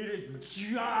 it is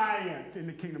giant in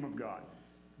the kingdom of God.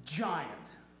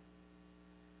 Giant.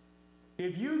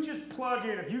 If you just plug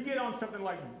in, if you get on something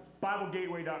like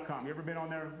BibleGateway.com, you ever been on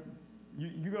there?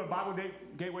 You go to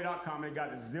BibleGateway.com, they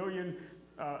got a zillion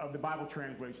of the Bible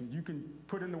translations. You can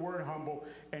put in the word humble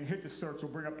and hit the search. It'll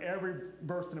bring up every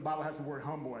verse in the Bible that has the word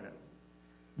humble in it.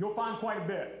 You'll find quite a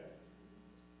bit.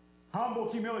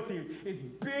 Humble humility is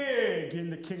big in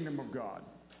the kingdom of God.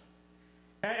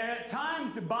 And at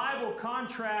times the Bible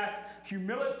contrasts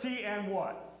humility and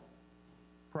what?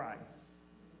 Pride.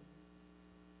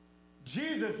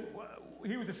 Jesus,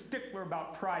 he was a stickler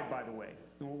about pride, by the way.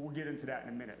 And we'll get into that in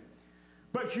a minute.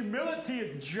 But humility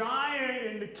is giant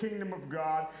in the kingdom of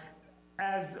God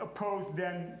as opposed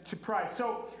then to pride.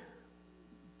 So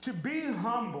to be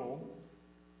humble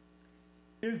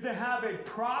is to have a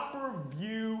proper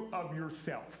view of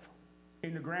yourself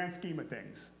in the grand scheme of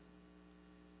things.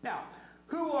 Now,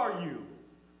 who are you?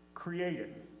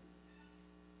 Created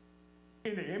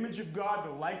in the image of God,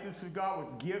 the likeness of God,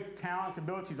 with gifts, talents,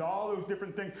 abilities, all those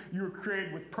different things. You were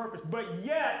created with purpose. But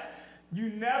yet, you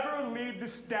never leave the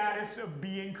status of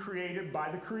being created by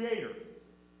the Creator.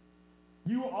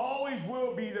 You always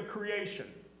will be the creation.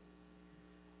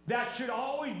 That should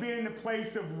always be in the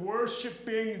place of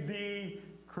worshiping the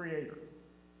Creator.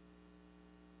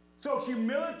 So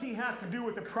humility has to do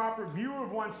with the proper view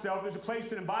of oneself. There's a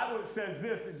place in the Bible that says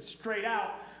this, it's straight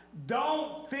out.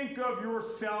 Don't think of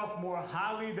yourself more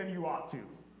highly than you ought to.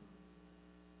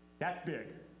 That's big,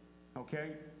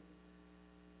 okay?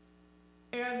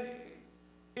 And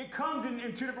it comes in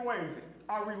two different ways.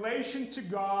 Our relation to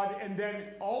God, and then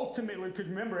ultimately, because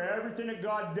remember, everything that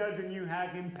God does in you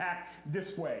has impact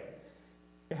this way.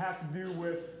 It has to do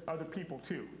with other people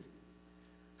too.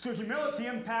 So humility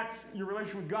impacts your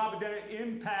relation with God, but then it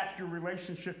impacts your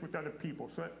relationship with other people.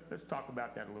 So let's talk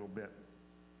about that a little bit.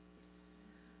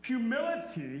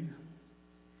 Humility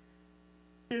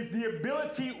is the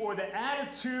ability or the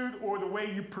attitude or the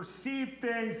way you perceive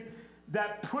things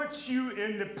that puts you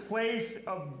in the place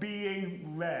of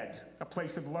being led, a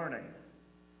place of learning.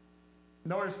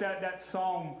 Notice that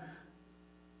psalm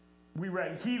we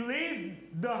read. He leads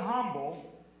the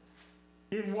humble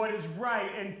in what is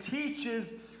right and teaches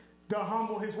the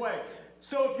humble his way.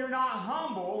 So if you're not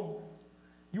humble,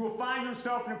 you will find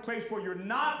yourself in a place where you're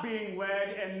not being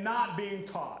led and not being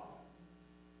taught.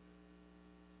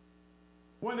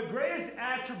 One of the greatest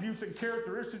attributes and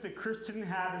characteristics that Christians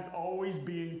have is always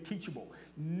being teachable.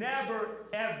 Never,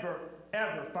 ever,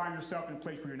 ever find yourself in a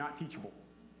place where you're not teachable.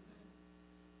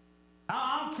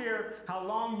 I don't care how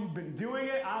long you've been doing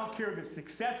it. I don't care the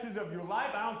successes of your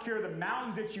life. I don't care the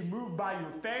mountains that you moved by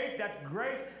your faith. That's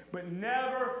great. But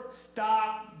never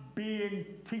stop being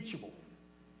teachable.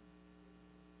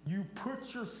 You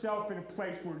put yourself in a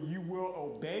place where you will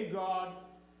obey God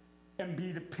and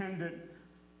be dependent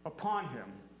upon him.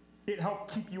 It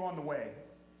helps keep you on the way.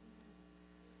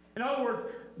 In other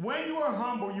words, when you are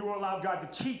humble, you will allow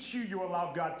God to teach you. You will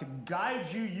allow God to guide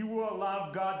you. You will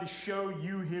allow God to show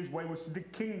you his way, which is the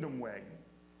kingdom way.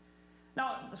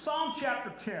 Now, Psalm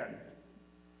chapter 10.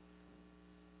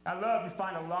 I love you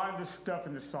find a lot of this stuff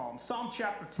in the Psalm. Psalm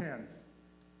chapter 10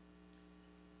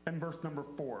 and verse number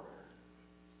 4.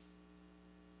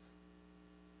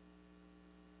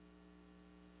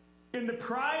 In the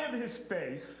pride of his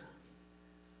face,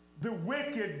 the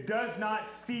wicked does not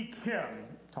seek him.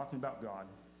 Talking about God.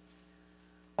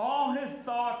 All his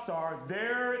thoughts are,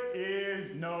 there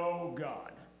is no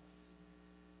God.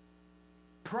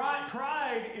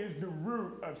 Pride is the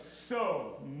root of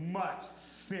so much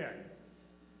sin.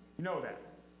 You know that.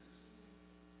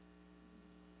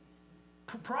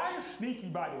 Pride is sneaky,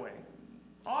 by the way.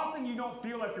 Often you don't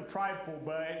feel like you're prideful,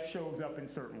 but it shows up in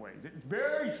certain ways. It's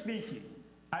very sneaky.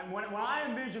 When I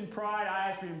envision pride, I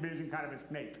actually envision kind of a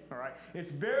snake, all right? It's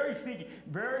very sneaky,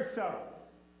 very subtle,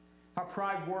 how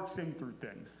pride works in through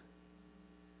things.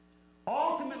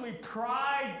 Ultimately,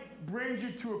 pride brings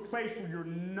you to a place where you're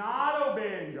not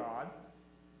obeying God.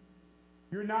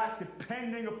 You're not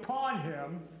depending upon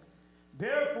him.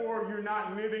 Therefore, you're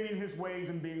not living in his ways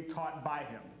and being taught by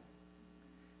him.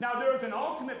 Now, there's an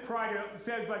ultimate pride that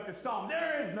says, like the Psalm,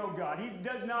 there is no God. He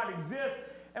does not exist.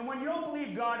 And when you don't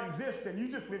believe God exists, then you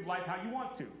just live life how you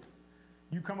want to.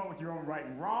 You come up with your own right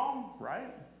and wrong,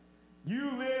 right?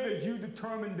 You live as you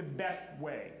determine the best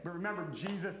way. But remember,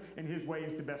 Jesus and his way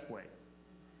is the best way.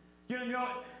 You know,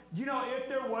 if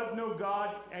there was no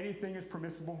God, anything is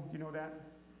permissible. You know that?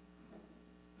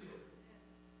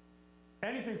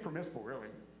 Anything's permissible, really.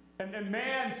 And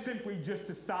man simply just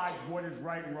decides what is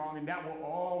right and wrong, and that will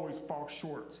always fall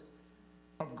short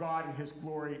of God and his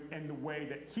glory and the way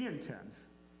that he intends.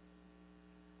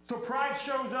 So pride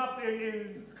shows up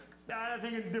in I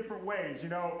think, in different ways.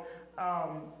 Again,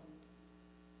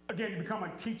 you become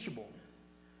unteachable.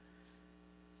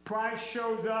 Pride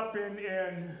shows up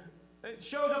it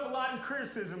shows up a lot in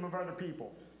criticism of other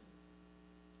people.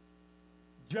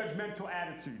 Judgmental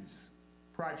attitudes.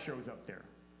 Pride shows up there.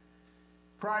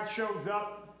 Pride shows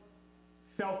up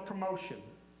self-promotion.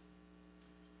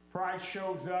 Pride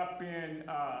shows up in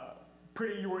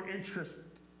putting your interest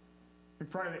in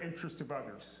front of the interests of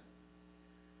others.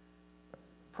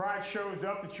 Pride shows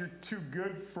up that you're too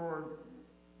good for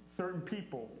certain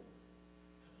people,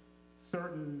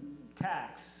 certain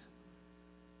tasks.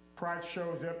 Pride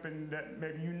shows up in that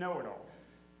maybe you know it all.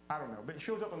 I don't know, but it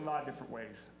shows up in a lot of different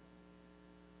ways.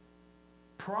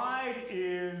 Pride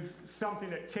is something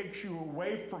that takes you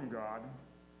away from God.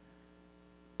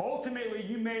 Ultimately,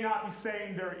 you may not be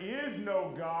saying there is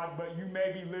no God, but you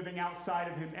may be living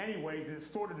outside of him anyways, and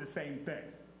it's sort of the same thing.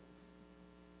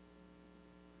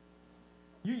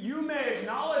 You may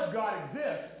acknowledge God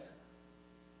exists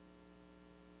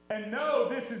and know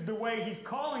this is the way he's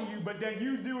calling you, but then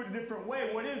you do it a different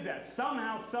way. What is that?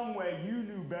 Somehow, some way, you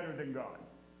knew better than God.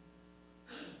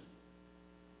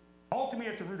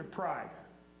 Ultimately, it's a root of pride.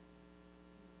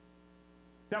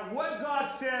 That what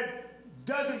God said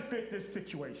doesn't fit this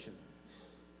situation.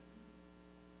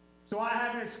 So I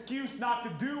have an excuse not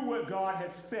to do what God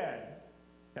has said.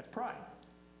 That's pride.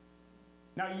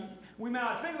 Now, we may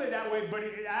not think of it that way, but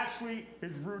it actually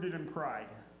is rooted in pride.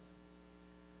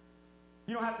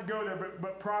 You don't have to go there,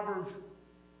 but Proverbs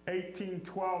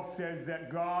 18:12 says that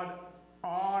God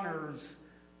honors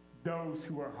those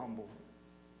who are humble.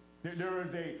 There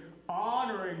is a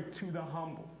honoring to the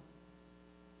humble.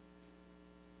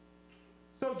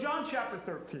 So John chapter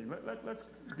 13, let's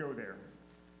go there.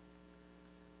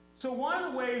 So one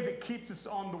of the ways it keeps us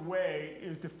on the way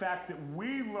is the fact that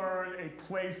we learn a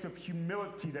place of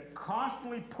humility that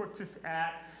constantly puts us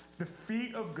at the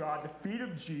feet of God, the feet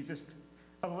of Jesus,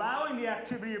 allowing the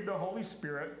activity of the Holy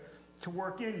Spirit to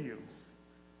work in you.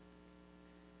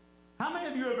 How many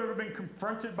of you have ever been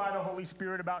confronted by the Holy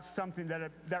Spirit about something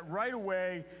that right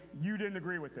away you didn't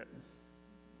agree with it?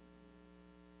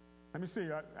 Let me see.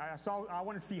 I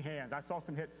want to see hands. I saw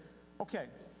some hit. Okay.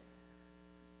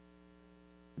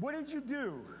 What did you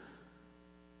do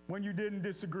when you didn't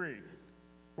disagree?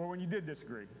 Or when you did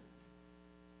disagree?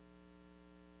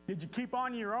 Did you keep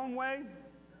on your own way?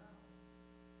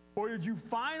 Or did you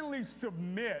finally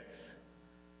submit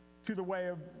to the way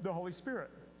of the Holy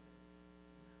Spirit?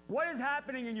 What is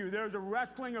happening in you? There's a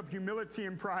wrestling of humility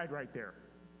and pride right there.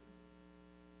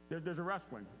 There's a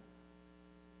wrestling.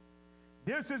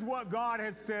 This is what God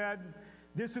has said.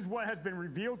 This is what has been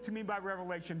revealed to me by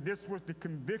revelation. This was the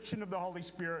conviction of the Holy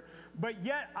Spirit. But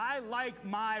yet I like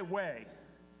my way.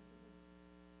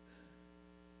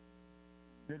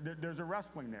 There's a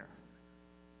wrestling there.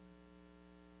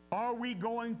 Are we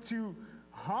going to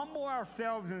humble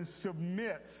ourselves and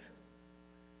submit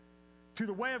to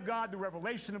the way of God, the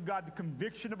revelation of God, the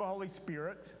conviction of the Holy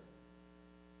Spirit,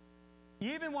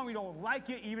 even when we don't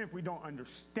like it, even if we don't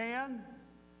understand,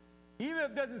 even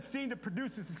if it doesn't seem to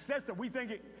produce the success that we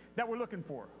think that we're looking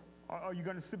for? Are you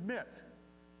going to submit?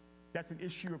 That's an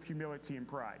issue of humility and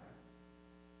pride.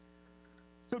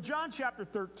 So John chapter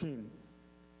 13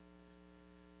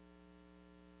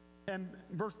 and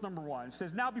verse number 1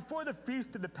 says, "Now before the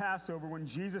feast of the Passover, when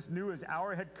Jesus knew his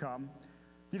hour had come,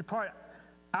 he departed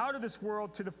out of this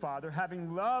world to the Father.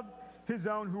 Having loved his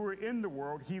own who were in the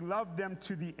world, he loved them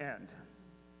to the end.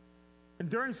 And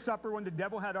during supper, when the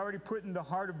devil had already put in the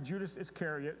heart of Judas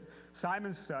Iscariot,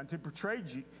 Simon's son, to betray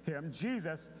him,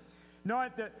 Jesus,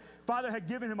 knowing that Father had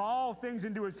given him all things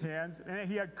into his hands, and that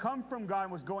he had come from God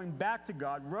and was going back to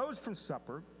God, rose from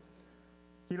supper.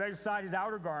 He laid aside his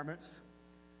outer garments,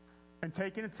 and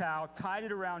taking a towel, tied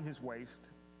it around his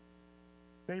waist.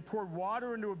 Then he poured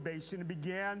water into a basin and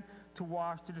began to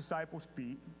wash the disciples'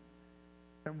 feet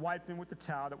and wipe them with the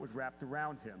towel that was wrapped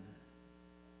around him.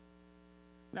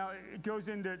 Now, it goes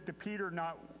into Peter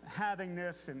not having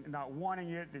this and not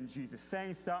wanting it, and Jesus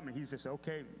saying something, and he's just,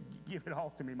 okay, give it all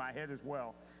to me, my head as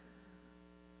well.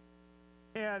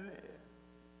 And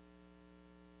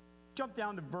jump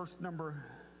down to verse number,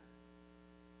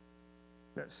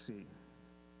 let's see,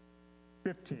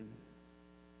 15.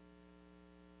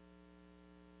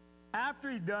 After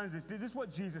he does this is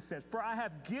what Jesus says, "For I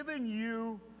have given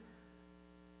you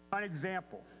an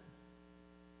example,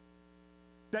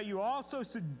 that you also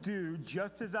should do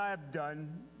just as I have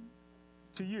done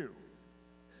to you.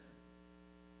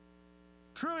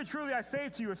 Truly, truly, I say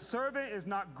to you, a servant is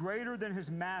not greater than his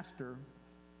master,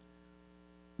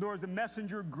 nor is a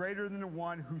messenger greater than the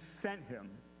one who sent him.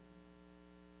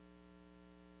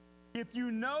 If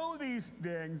you know these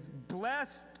things,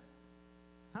 blessed,"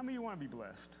 how many of you want to be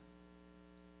blessed?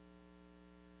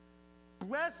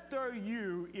 "Blessed are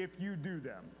you if you do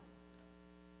them."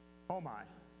 Oh my.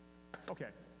 Okay.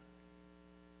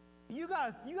 You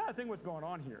got to think what's going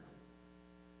on here.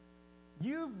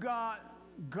 You've got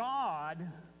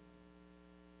God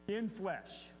in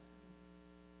flesh.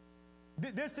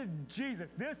 This is Jesus.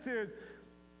 This is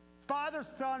Father,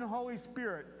 Son, Holy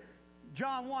Spirit.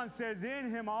 John 1 says, "In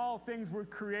him all things were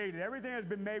created." Everything that's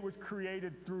been made was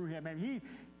created through him. And he,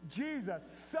 Jesus,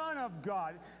 Son of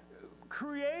God,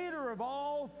 creator of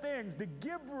all things, the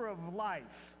giver of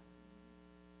life,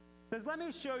 says, "Let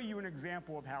me show you an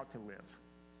example of how to live."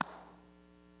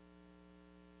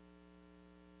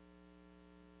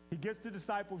 He gets the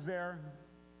disciples there,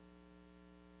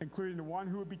 including the one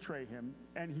who would betray him,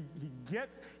 and he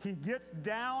gets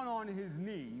down on his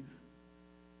knees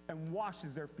and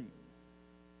washes their feet.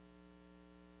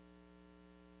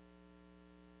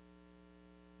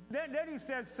 Then he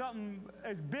says something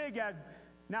as big as,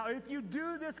 "Now, if you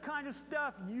do this kind of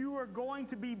stuff, you are going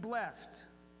to be blessed."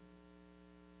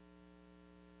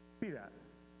 See that?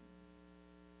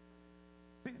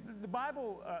 See, the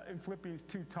Bible in Philippians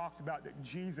 2 talks about that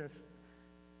Jesus,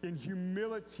 in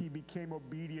humility, became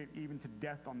obedient even to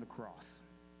death on the cross.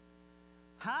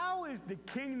 How is the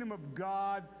kingdom of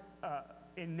God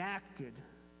enacted?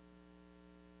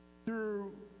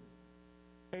 Through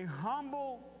a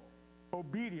humble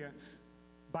obedience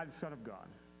by the Son of God.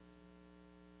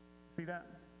 See that?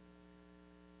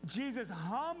 Jesus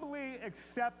humbly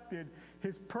accepted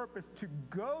his purpose to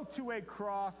go to a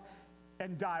cross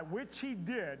and die, which he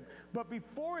did. But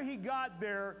before he got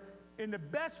there, in the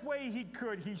best way he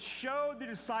could, he showed the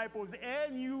disciples,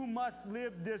 and you must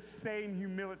live this same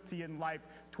humility in life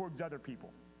towards other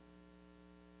people.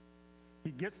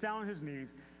 He gets down on his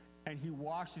knees and he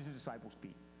washes his disciples'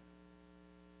 feet.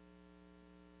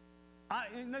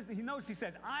 He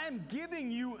said, "I am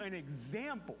giving you an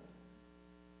example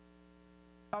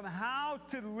of how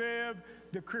to live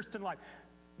the Christian life."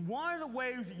 One of the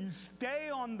ways that you stay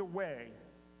on the way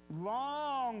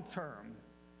long term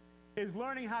is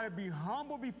learning how to be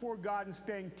humble before God and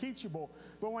staying teachable.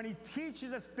 But when he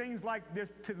teaches us things like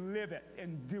this, to live it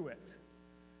and do it.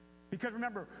 Because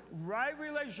remember, right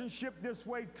relationship this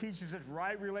way teaches us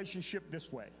right relationship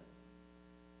this way.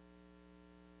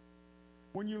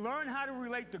 When you learn how to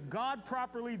relate to God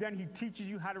properly, then he teaches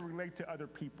you how to relate to other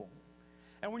people.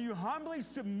 And when you humbly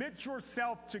submit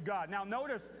yourself to God. Now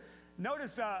notice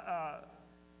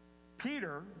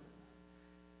Peter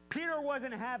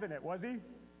wasn't having it, was he?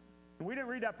 We didn't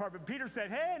read that part, but Peter said,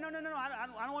 "Hey, no, I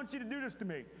don't want you to do this to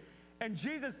me." And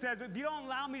Jesus said, "If you don't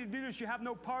allow me to do this, you have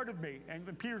no part of me."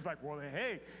 And Peter's like, "Well,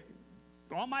 hey,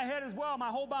 on my head as well, my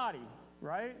whole body,"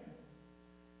 right?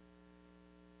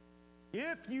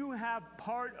 If you have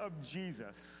part of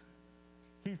Jesus,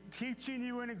 he's teaching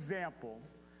you an example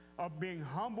of being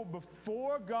humble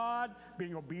before God,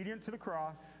 being obedient to the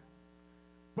cross,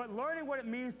 but learning what it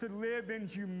means to live in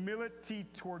humility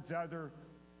towards other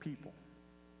people.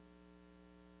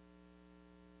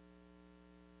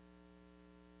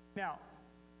 Now,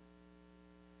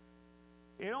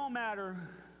 it don't matter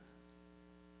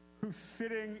who's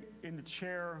sitting in the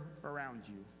chair around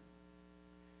you.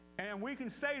 And we can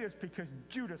say this because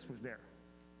Judas was there.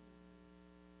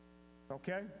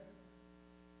 Okay?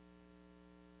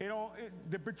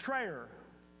 The betrayer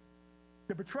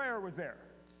was there.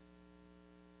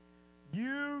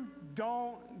 You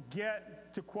don't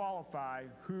get to qualify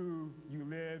who you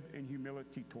live in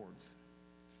humility towards.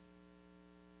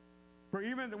 For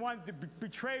even the one that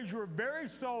betrays your very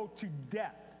soul to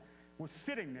death was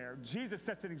sitting there. Jesus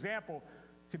sets an example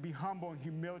to be humble in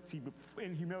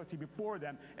humility before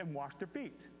them and wash their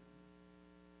feet.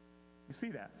 You see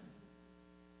that?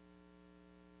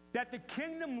 That the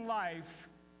kingdom life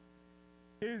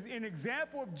is an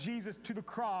example of Jesus to the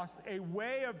cross, a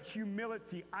way of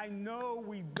humility. I know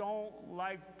we don't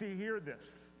like to hear this.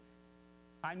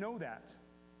 I know that.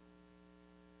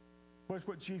 But it's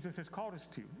what Jesus has called us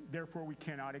to. Therefore, we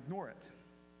cannot ignore it.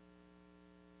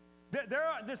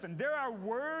 There are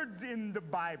words in the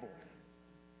Bible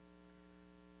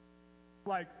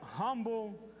like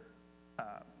humble,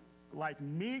 like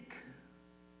meek,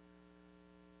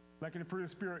 like in the fruit of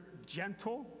the Spirit,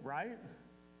 gentle, right?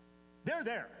 They're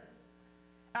there.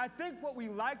 I think what we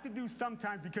like to do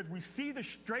sometimes, because we see the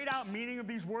straight out meaning of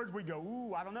these words, we go,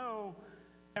 ooh, I don't know.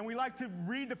 And we like to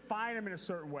redefine them in a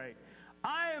certain way.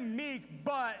 I am meek,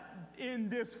 but in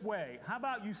this way. How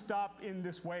about you stop in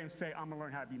this way and say, I'm going to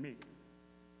learn how to be meek?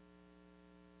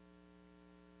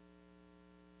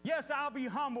 Yes, I'll be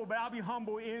humble, but I'll be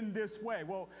humble in this way.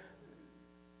 Well,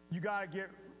 you got to get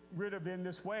rid of in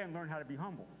this way and learn how to be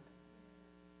humble.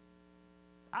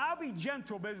 I'll be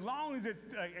gentle, but as long as it's,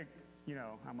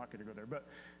 I'm not going to go there, but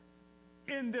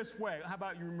in this way. How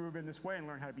about you remove in this way and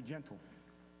learn how to be gentle?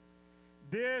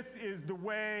 This is the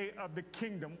way of the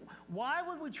kingdom. Why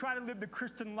would we try to live the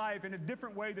Christian life in a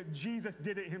different way that Jesus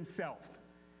did it himself?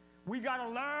 We got to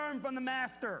learn from the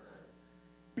master,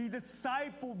 be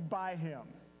discipled by him.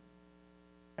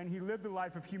 And he lived a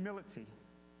life of humility.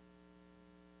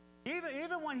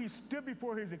 Even when he stood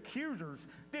before his accusers,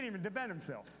 didn't even defend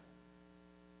himself.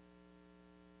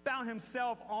 Found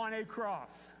himself on a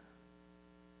cross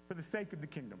for the sake of the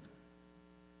kingdom.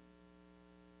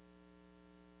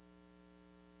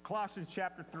 Colossians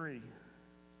chapter 3.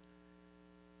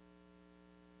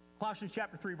 Colossians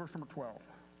chapter 3, verse number 12.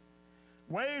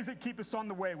 Ways that keep us on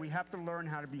the way, we have to learn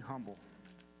how to be humble.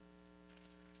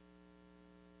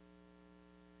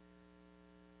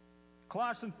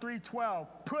 Colossians 3:12,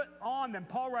 put on them.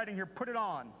 Paul writing here, put it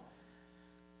on.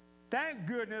 Thank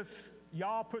goodness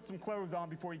y'all put some clothes on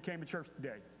before you came to church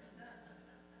today.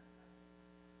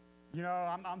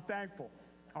 I'm thankful,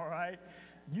 all right?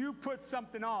 You put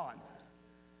something on.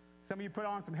 Some of you put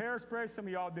on some hairspray. Some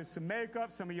of y'all did some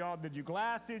makeup. Some of y'all did your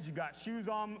glasses. You got shoes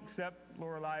on, except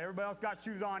Lorelei. Everybody else got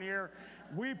shoes on here.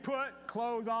 We put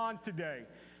clothes on today.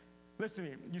 Listen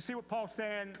to me. You see what Paul's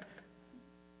saying?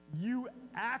 You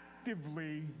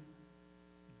actively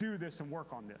do this and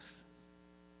work on this.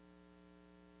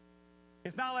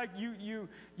 It's not like you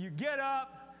get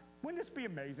up. Wouldn't this be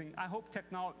amazing? I hope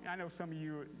technology, I know some of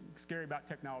you are scary about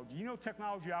technology. You know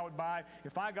technology I would buy?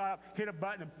 If I got up, hit a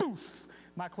button, and poof,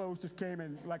 my clothes just came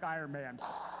in like Iron Man.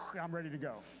 I'm ready to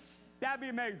go. That'd be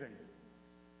amazing.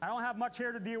 I don't have much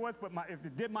hair to deal with, but if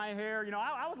it did my hair,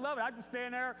 I would love it. I'd just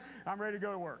stand there. I'm ready to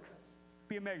go to work.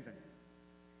 Be amazing.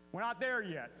 We're not there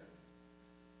yet.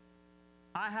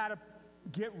 I had to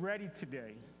get ready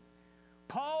today.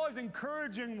 Paul is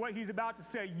encouraging what he's about to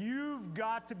say. You've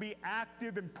got to be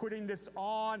active in putting this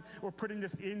on or putting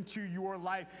this into your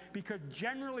life, because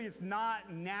generally it's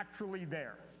not naturally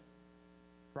there.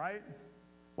 Right?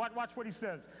 Watch what he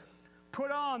says.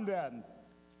 Put on then,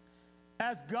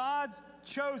 as God's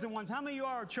chosen ones. How many of you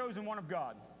are a chosen one of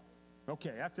God?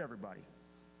 Okay, that's everybody.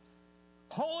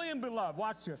 Holy and beloved.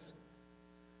 Watch this.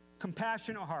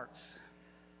 Compassionate hearts.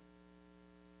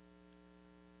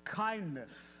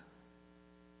 Kindness.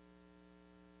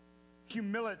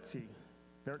 Humility.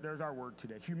 There's our word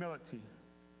today. Humility.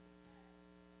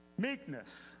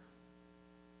 Meekness.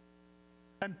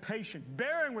 And patience.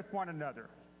 Bearing with one another.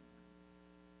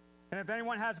 And if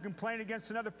anyone has a complaint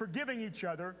against another, forgiving each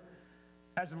other,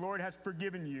 as the Lord has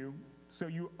forgiven you, so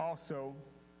you also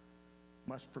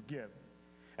must forgive.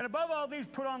 And above all these,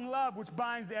 put on love, which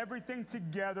binds everything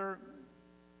together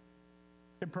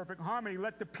in perfect harmony.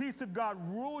 Let the peace of God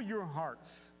rule your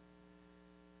hearts,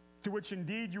 to which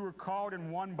indeed you were called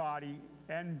in one body,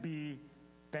 and be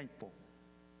thankful.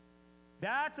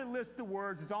 That's a list of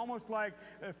words. It's almost like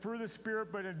through the Spirit,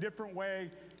 but in a different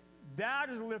way. That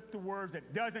is a list of words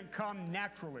that doesn't come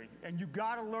naturally, and you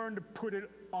got to learn to put it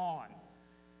on.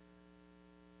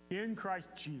 In Christ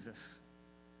Jesus.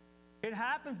 It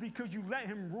happens because you let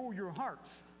him rule your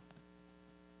hearts.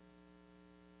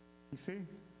 You see?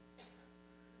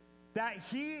 That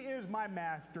he is my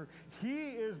master. He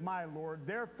is my Lord.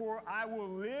 Therefore, I will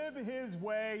live his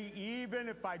way even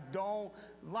if I don't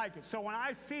like it. So when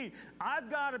I see I've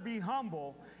got to be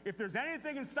humble, if there's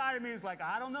anything inside of me that's like,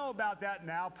 I don't know about that,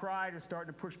 now pride is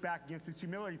starting to push back against this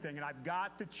humility thing, and I've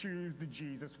got to choose the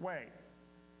Jesus way.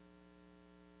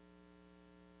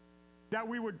 that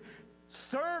we would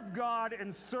serve God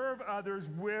and serve others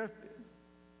with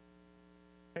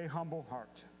a humble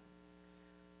heart.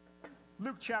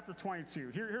 Luke chapter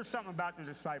 22. Here's something about the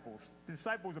disciples. The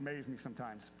disciples amaze me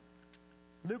sometimes.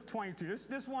 Luke 22. This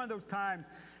is one of those times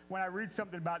when I read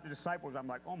something about the disciples, I'm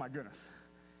like, oh my goodness.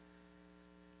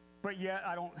 But yet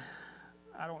I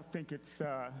don't think it's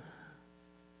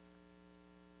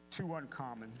too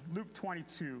uncommon. Luke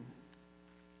 22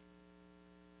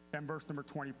 and verse number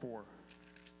 24.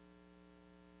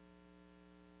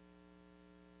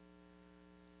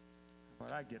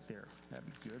 But I get there. That'd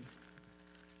be good.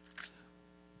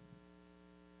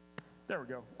 There we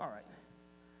go. All right.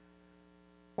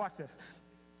 Watch this.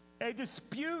 A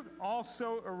dispute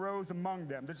also arose among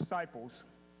them, the disciples,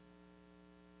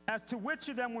 as to which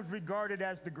of them was regarded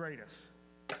as the greatest.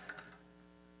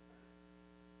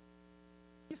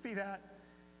 You see that?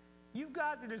 You've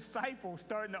got the disciples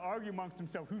starting to argue amongst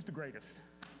themselves, who's the greatest?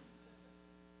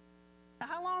 Now,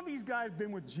 how long have these guys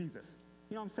been with Jesus?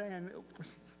 You know what I'm saying?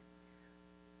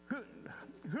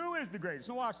 Who is the greatest?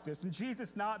 Now watch this. And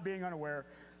Jesus, not being unaware,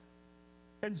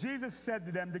 and Jesus said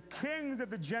to them, the kings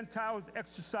of the Gentiles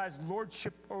exercise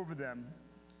lordship over them,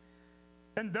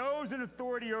 and those in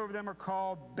authority over them are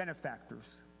called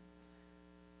benefactors.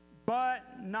 But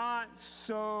not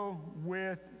so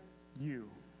with you.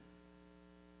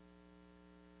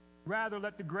 Rather,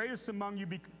 let the greatest among you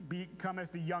become as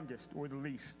the youngest or the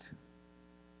least,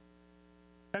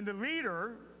 and the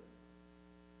leader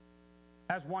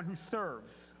as one who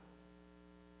serves.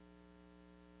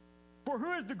 For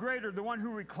who is the greater, the one who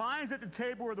reclines at the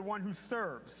table or the one who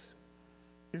serves?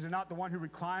 Is it not the one who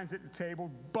reclines at the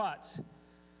table? But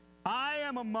I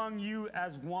am among you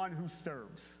as one who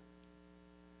serves.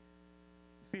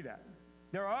 See that?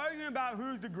 They're arguing about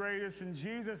who's the greatest, and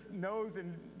Jesus knows,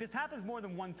 and this happens more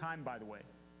than one time, by the way.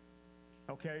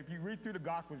 Okay, if you read through the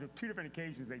Gospels, there's 2 different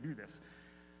occasions they do this.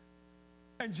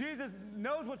 And Jesus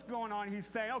knows what's going on. He's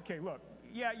saying, okay, look,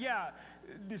 yeah,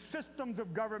 the systems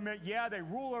of government, yeah, they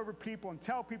rule over people and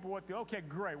tell people what to do. Okay,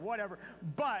 great, whatever.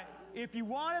 But if you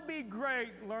want to be great,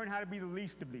 learn how to be the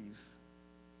least of these.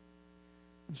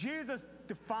 Jesus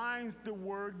defines the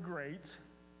word great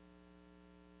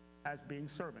as being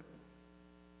servant.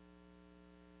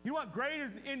 You know what great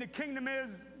in the kingdom is?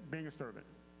 Being a servant.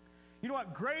 You know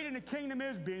what great in the kingdom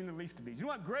is? Being the least of these. You know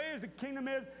what great in the kingdom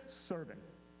is? Serving.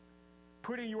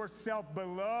 Putting yourself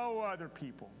below other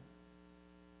people.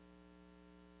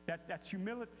 That's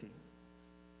humility.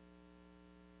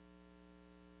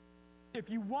 If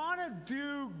you want to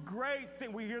do great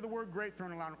things, we hear the word great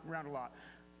thrown around a lot.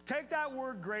 Take that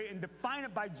word great and define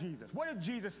it by Jesus. What did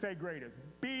Jesus say great is?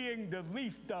 Being the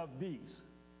least of these.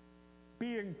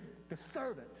 Being the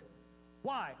servant.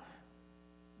 Why?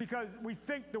 Because we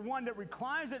think the one that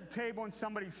reclines at the table and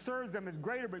somebody serves them is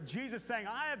greater, but Jesus is saying,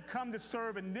 I have come to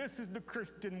serve, and this is the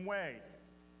Christian way.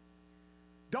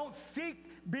 Don't seek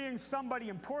being somebody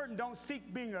important. Don't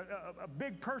seek being a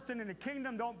big person in the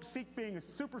kingdom. Don't seek being a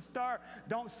superstar.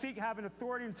 Don't seek having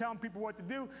authority and telling people what to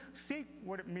do. Seek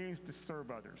what it means to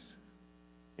serve others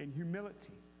in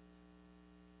humility.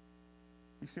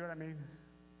 You see what I mean?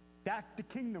 That's the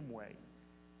kingdom way.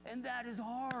 And that is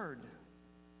hard.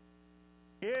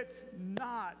 It's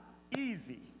not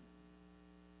easy.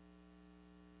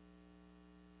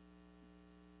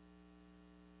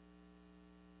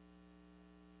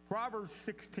 Proverbs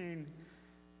 16,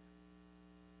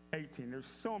 18. There's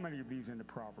so many of these in the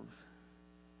Proverbs.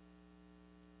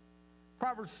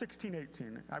 Proverbs 16,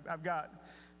 18. I've got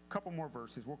a couple more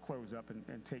verses. We'll close up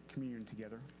and take communion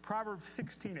together. Proverbs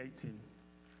 16, 18.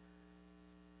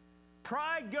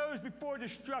 Pride goes before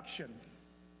destruction,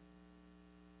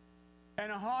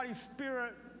 and a haughty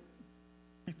spirit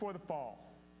before the fall.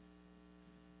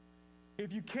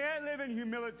 If you can't live in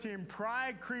humility and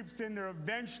pride creeps in there,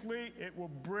 eventually it will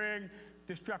bring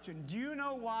destruction. Do you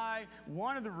know why?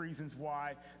 One of the reasons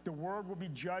why the world will be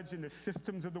judged and the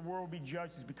systems of the world will be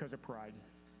judged is because of pride.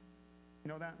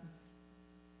 You know that?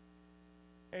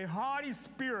 A haughty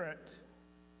spirit,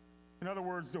 in other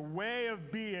words, the way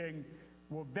of being,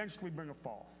 will eventually bring a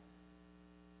fall.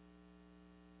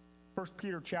 1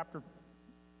 Peter chapter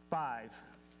 5.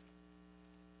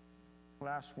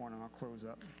 Last one, and I'll close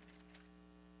up.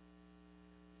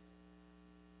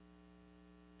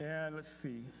 And let's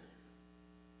see.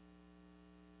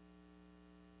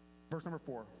 Verse number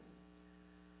 4.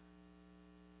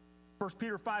 1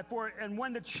 Peter 5:4. And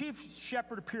when the chief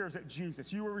shepherd appears at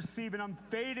Jesus, you will receive an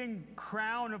unfading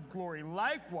crown of glory.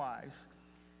 Likewise,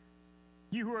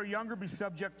 you who are younger, be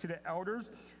subject to the elders.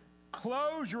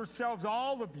 Clothe yourselves,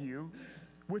 all of you,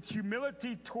 with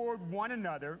humility toward one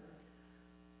another.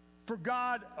 For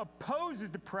God opposes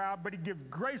the proud, but he gives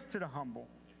grace to the humble.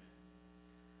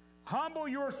 Humble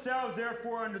yourselves,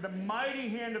 therefore, under the mighty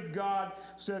hand of God,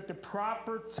 so that at the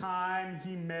proper time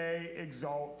he may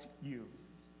exalt you.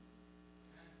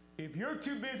 If you're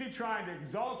too busy trying to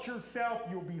exalt yourself,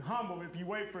 you'll be humble. If you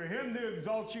wait for him to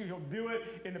exalt you, he'll do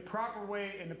it in the proper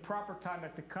way, in the proper time.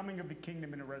 That's the coming of the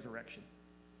kingdom and the resurrection.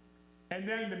 And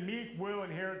then the meek will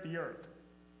inherit the earth.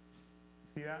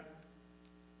 See that?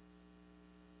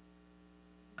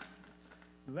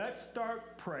 Let's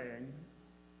start praying.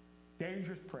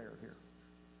 Dangerous prayer here.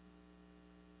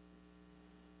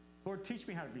 Lord, teach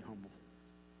me how to be humble.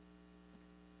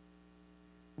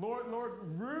 Lord,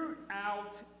 root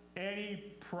out any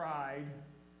pride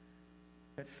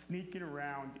that's sneaking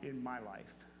around in my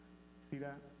life. See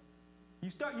that? You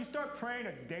start praying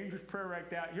a dangerous prayer like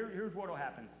that, here's what will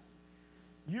happen.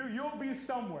 You'll be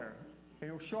somewhere, and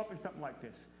it'll show up in something like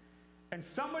this. And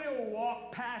somebody will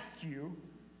walk past you,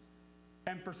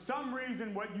 and for some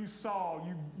reason what you saw,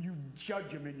 you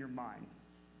judge them in your mind.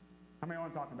 How many know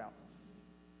what I'm talking about?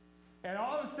 And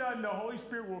all of a sudden, the Holy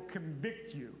Spirit will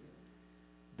convict you.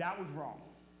 That was wrong.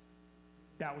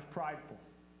 That was prideful.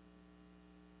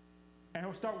 And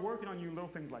he'll start working on you little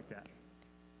things like that.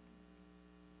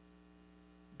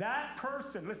 That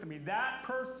person, listen to me, that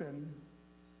person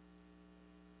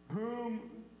whom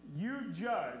you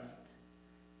judged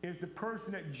is the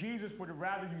person that Jesus would have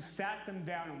rather you sat them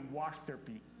down and washed their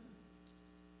feet.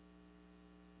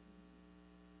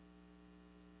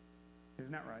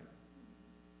 Isn't that right?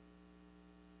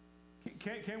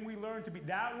 Can we learn to be,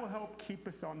 that will help keep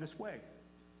us on this way.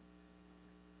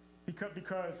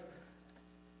 Because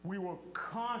we will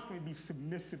constantly be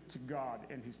submissive to God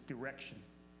and his direction.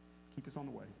 Keep us on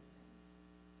the way.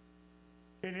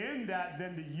 And in that,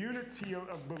 then the unity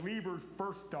of believers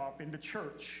first off in the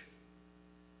church.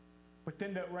 But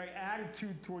then the right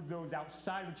attitude toward those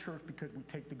outside of the church because we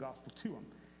take the gospel to them.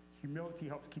 Humility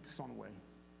helps keep us on the way.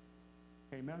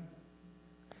 Amen?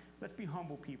 Let's be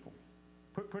humble people.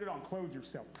 Put it on, clothe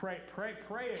yourself. Pray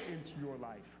it into your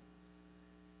life.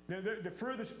 The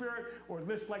fruit of the Spirit, or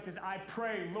list like this, I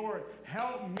pray, Lord,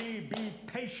 help me be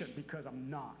patient because I'm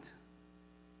not.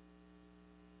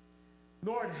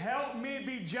 Lord, help me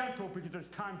be gentle because there's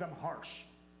times I'm harsh.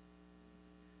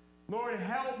 Lord,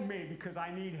 help me because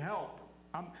I need help.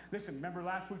 Listen, remember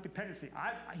last week, dependency.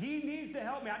 He needs to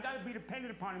help me. I've got to be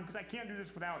dependent upon him because I can't do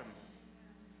this without him.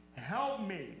 Help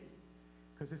me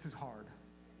because this is hard.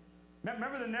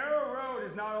 Remember, the narrow road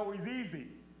is not always easy.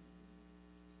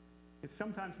 It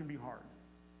sometimes can be hard.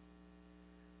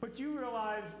 But you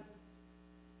realize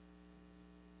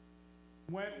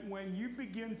when you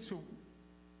begin to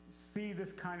see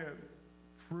this kind of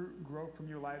fruit grow from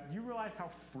your life, do you realize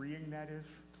how freeing that is?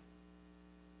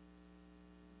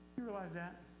 You realize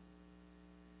that?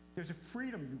 There's a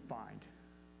freedom you find.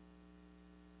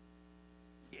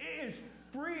 It is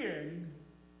freeing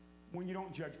when you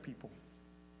don't judge people.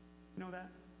 You know that?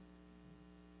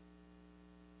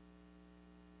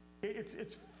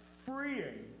 It's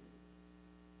freeing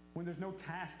when there's no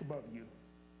task above you.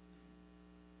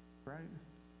 Right?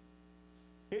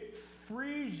 It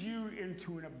frees you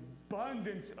into an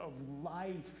abundance of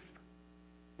life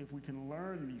if we can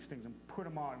learn these things and put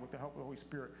them on with the help of the Holy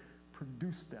Spirit,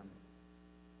 produce them.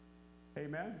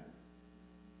 Amen?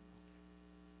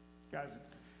 Guys,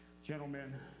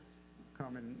 gentlemen,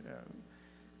 come and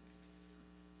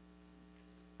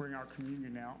bring our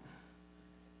communion out.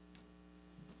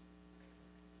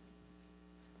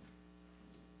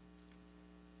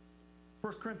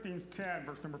 First Corinthians 10,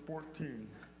 verse number 14.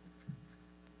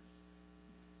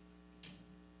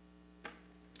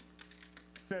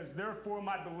 Says, therefore,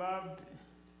 my beloved,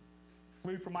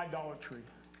 flee from idolatry.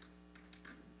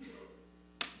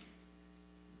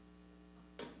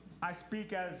 I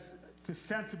speak as to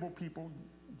sensible people.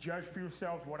 Judge for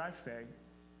yourselves what I say.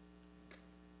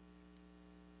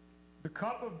 The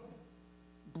cup of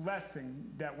blessing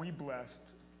that we blessed,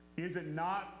 is it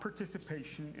not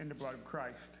participation in the blood of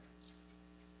Christ?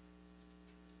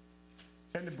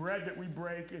 And the bread that we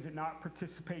break, is it not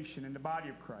participation in the body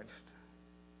of Christ?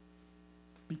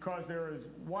 Because there is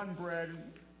one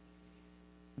bread,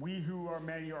 we who are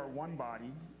many are one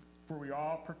body, for we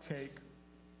all partake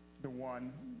the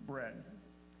one bread.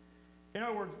 In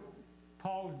other words,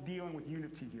 Paul's dealing with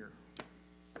unity here.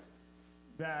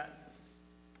 That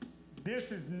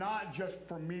this is not just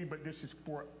for me, but this is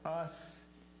for us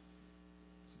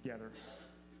together.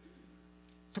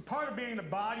 So part of being the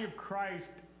body of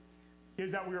Christ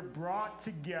is that we are brought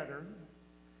together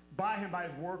by him, by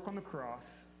his work on the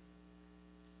cross.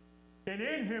 And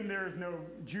in him there is no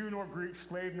Jew nor Greek,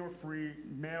 slave nor free,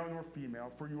 male nor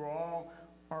female, for you are all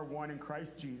are one in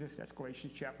Christ Jesus. That's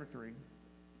Galatians chapter 3.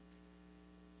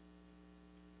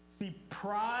 See,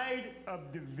 pride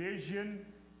of division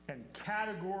and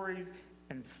categories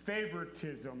and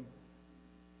favoritism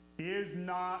is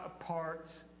not a part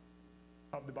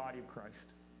of the body of Christ.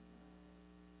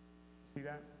 See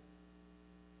that?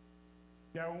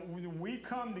 Now, when we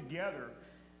come together,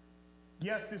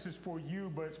 yes, this is for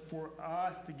you, but it's for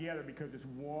us together because it's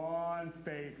one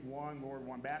faith, one Lord,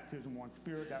 one baptism, one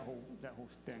Spirit, that whole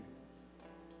thing.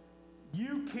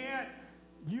 You can't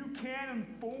in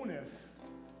fullness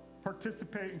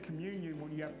participate in communion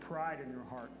when you have pride in your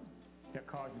heart that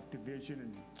causes division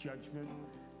and judgment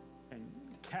and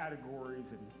categories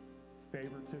and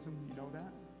favoritism. You know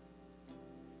that?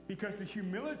 Because the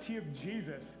humility of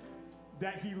Jesus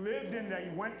that he lived in, that he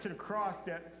went to the cross,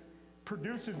 that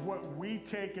produces what we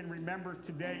take and remember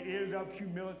today is of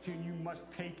humility, and you must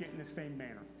take it in the same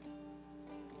manner.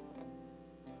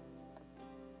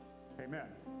 Amen.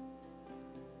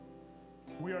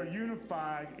 We are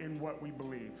unified in what we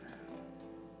believe.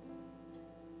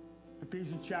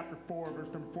 Ephesians chapter 4,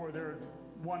 verse number 4, there is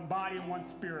one body and one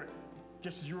spirit,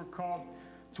 just as you were called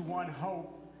to one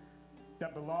hope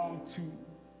that belonged to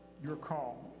your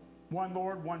call. One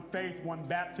Lord, one faith, one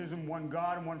baptism, one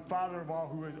God, and one Father of all,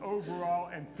 who is over all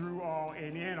and through all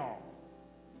and in all.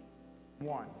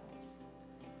 One.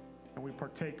 And we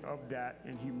partake of that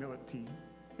in humility,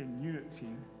 in unity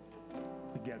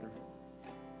together.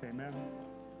 Amen.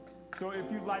 So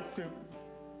if you'd like to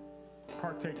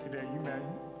partake today, you may.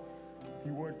 If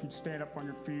you would, if you'd stand up on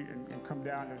your feet and come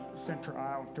down the center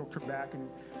aisle and filter back and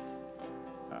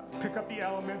pick up the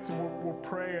elements, and we'll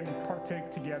pray and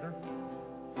partake together.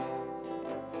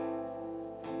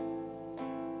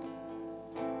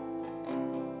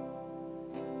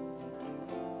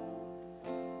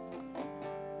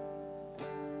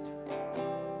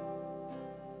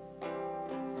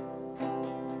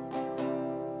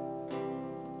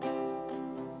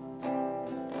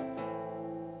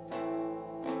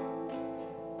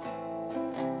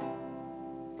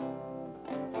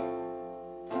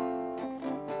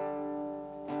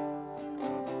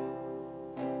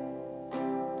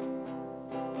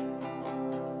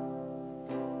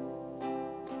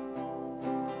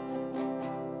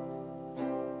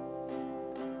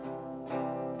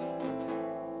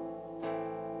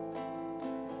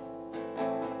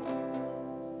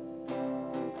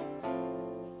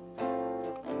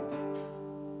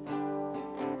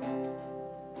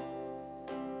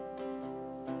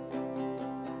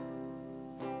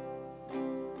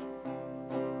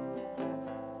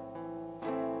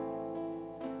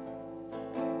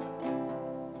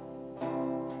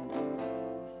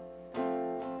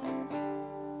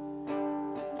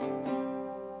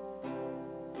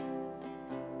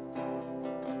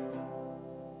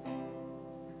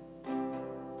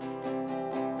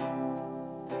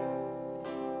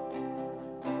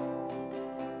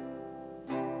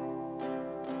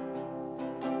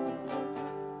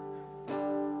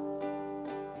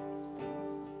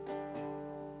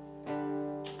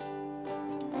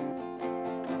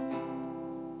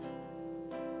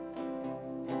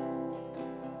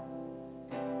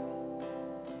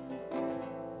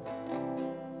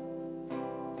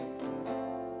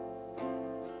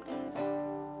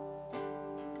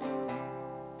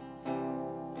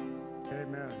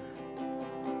 Amen.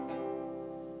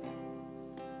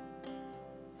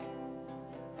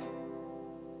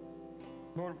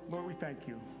 Lord, we thank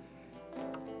you.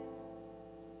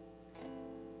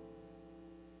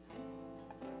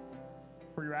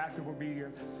 For your act of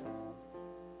obedience,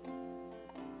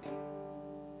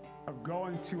 of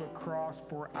going to a cross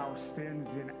for our sins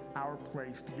in our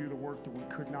place to do the work that we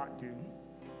could not do.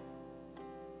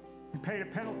 You paid a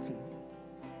penalty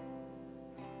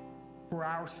for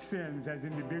our sins as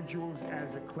individuals,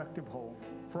 as a collective whole,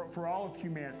 for all of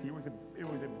humanity. It was a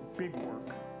big work.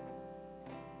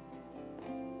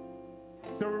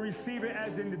 So we receive it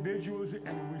as individuals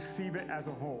and we receive it as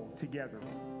a whole together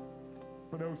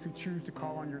for those who choose to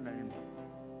call on your name.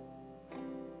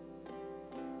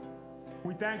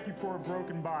 We thank you for a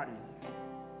broken body,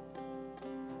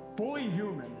 fully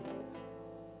human,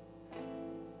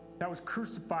 that was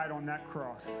crucified on that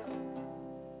cross.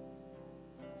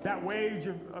 That wage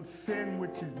of sin,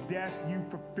 which is death, you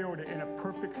fulfilled it in a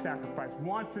perfect sacrifice.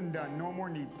 Once and done, no more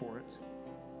need for it.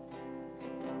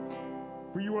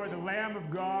 For you are the Lamb of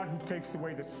God who takes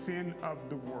away the sin of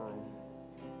the world.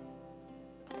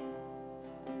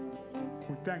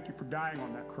 We thank you for dying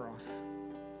on that cross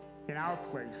in our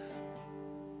place,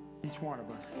 each one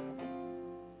of us.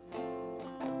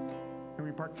 And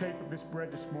we partake of this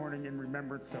bread this morning in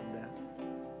remembrance of that.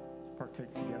 Let's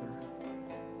partake together.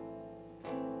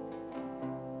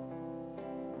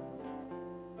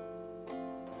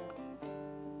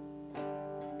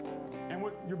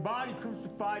 your body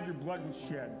crucified, your blood was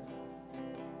shed.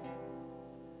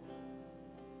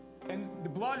 And the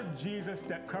blood of Jesus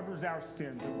that covers our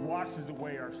sins, it washes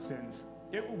away our sins.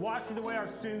 It washes away our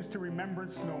sins to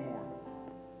remembrance no more,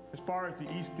 as far as the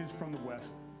east is from the west.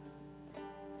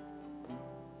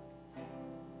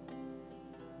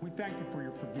 We thank you for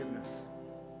your forgiveness,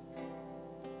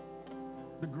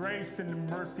 the grace and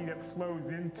the mercy that flows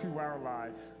into our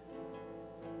lives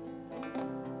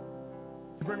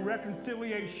to bring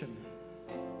reconciliation,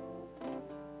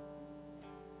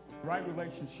 right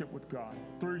relationship with God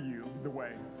through you, the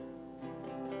way.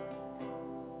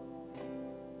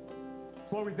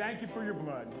 Lord, we thank you for your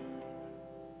blood.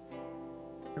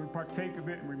 And we partake of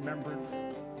it in remembrance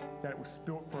that it was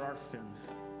spilt for our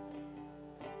sins.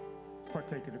 Let's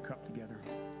partake of the cup together.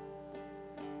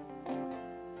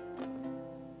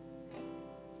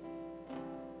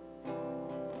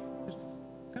 Just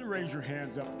kind of raise your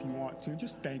hands up if you want to.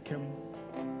 Just thank him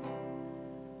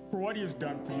for what he has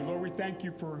done for you. Lord, we thank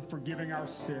you for forgiving our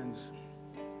sins,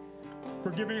 for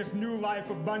giving us new life,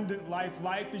 abundant life,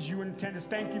 life as you intend us.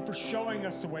 Thank you for showing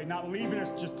us the way, not leaving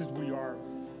us just as we are.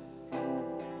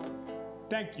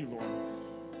 Thank you, Lord,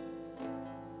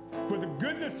 for the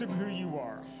goodness of who you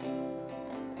are.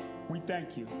 We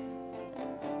thank you.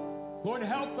 Lord,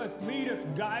 help us, lead us,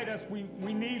 guide us. We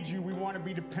need you. We want to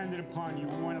be dependent upon you.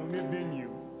 We want to live in you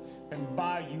and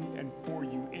by you and for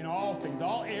you in all things,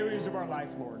 all areas of our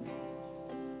life, Lord.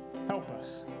 Help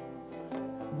us.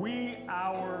 We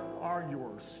are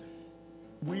yours.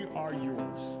 We are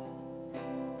yours.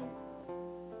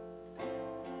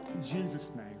 In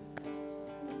Jesus' name.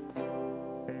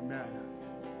 Amen.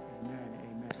 Amen.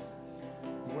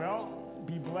 Amen. Well,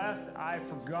 be blessed. I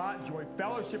forgot. Joy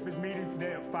Fellowship is meeting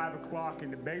today at 5 o'clock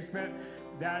in the basement.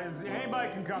 That is,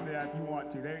 anybody can come to that if you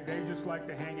want to. They just like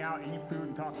to hang out, eat food,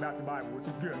 and talk about the Bible, which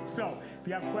is good. So if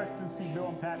you have questions, see Bill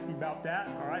and Patsy about that.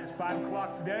 All right, it's 5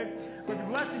 o'clock today. But be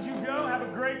blessed as you go. Have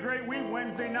a great, great week.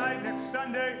 Wednesday night, next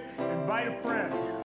Sunday, invite a friend.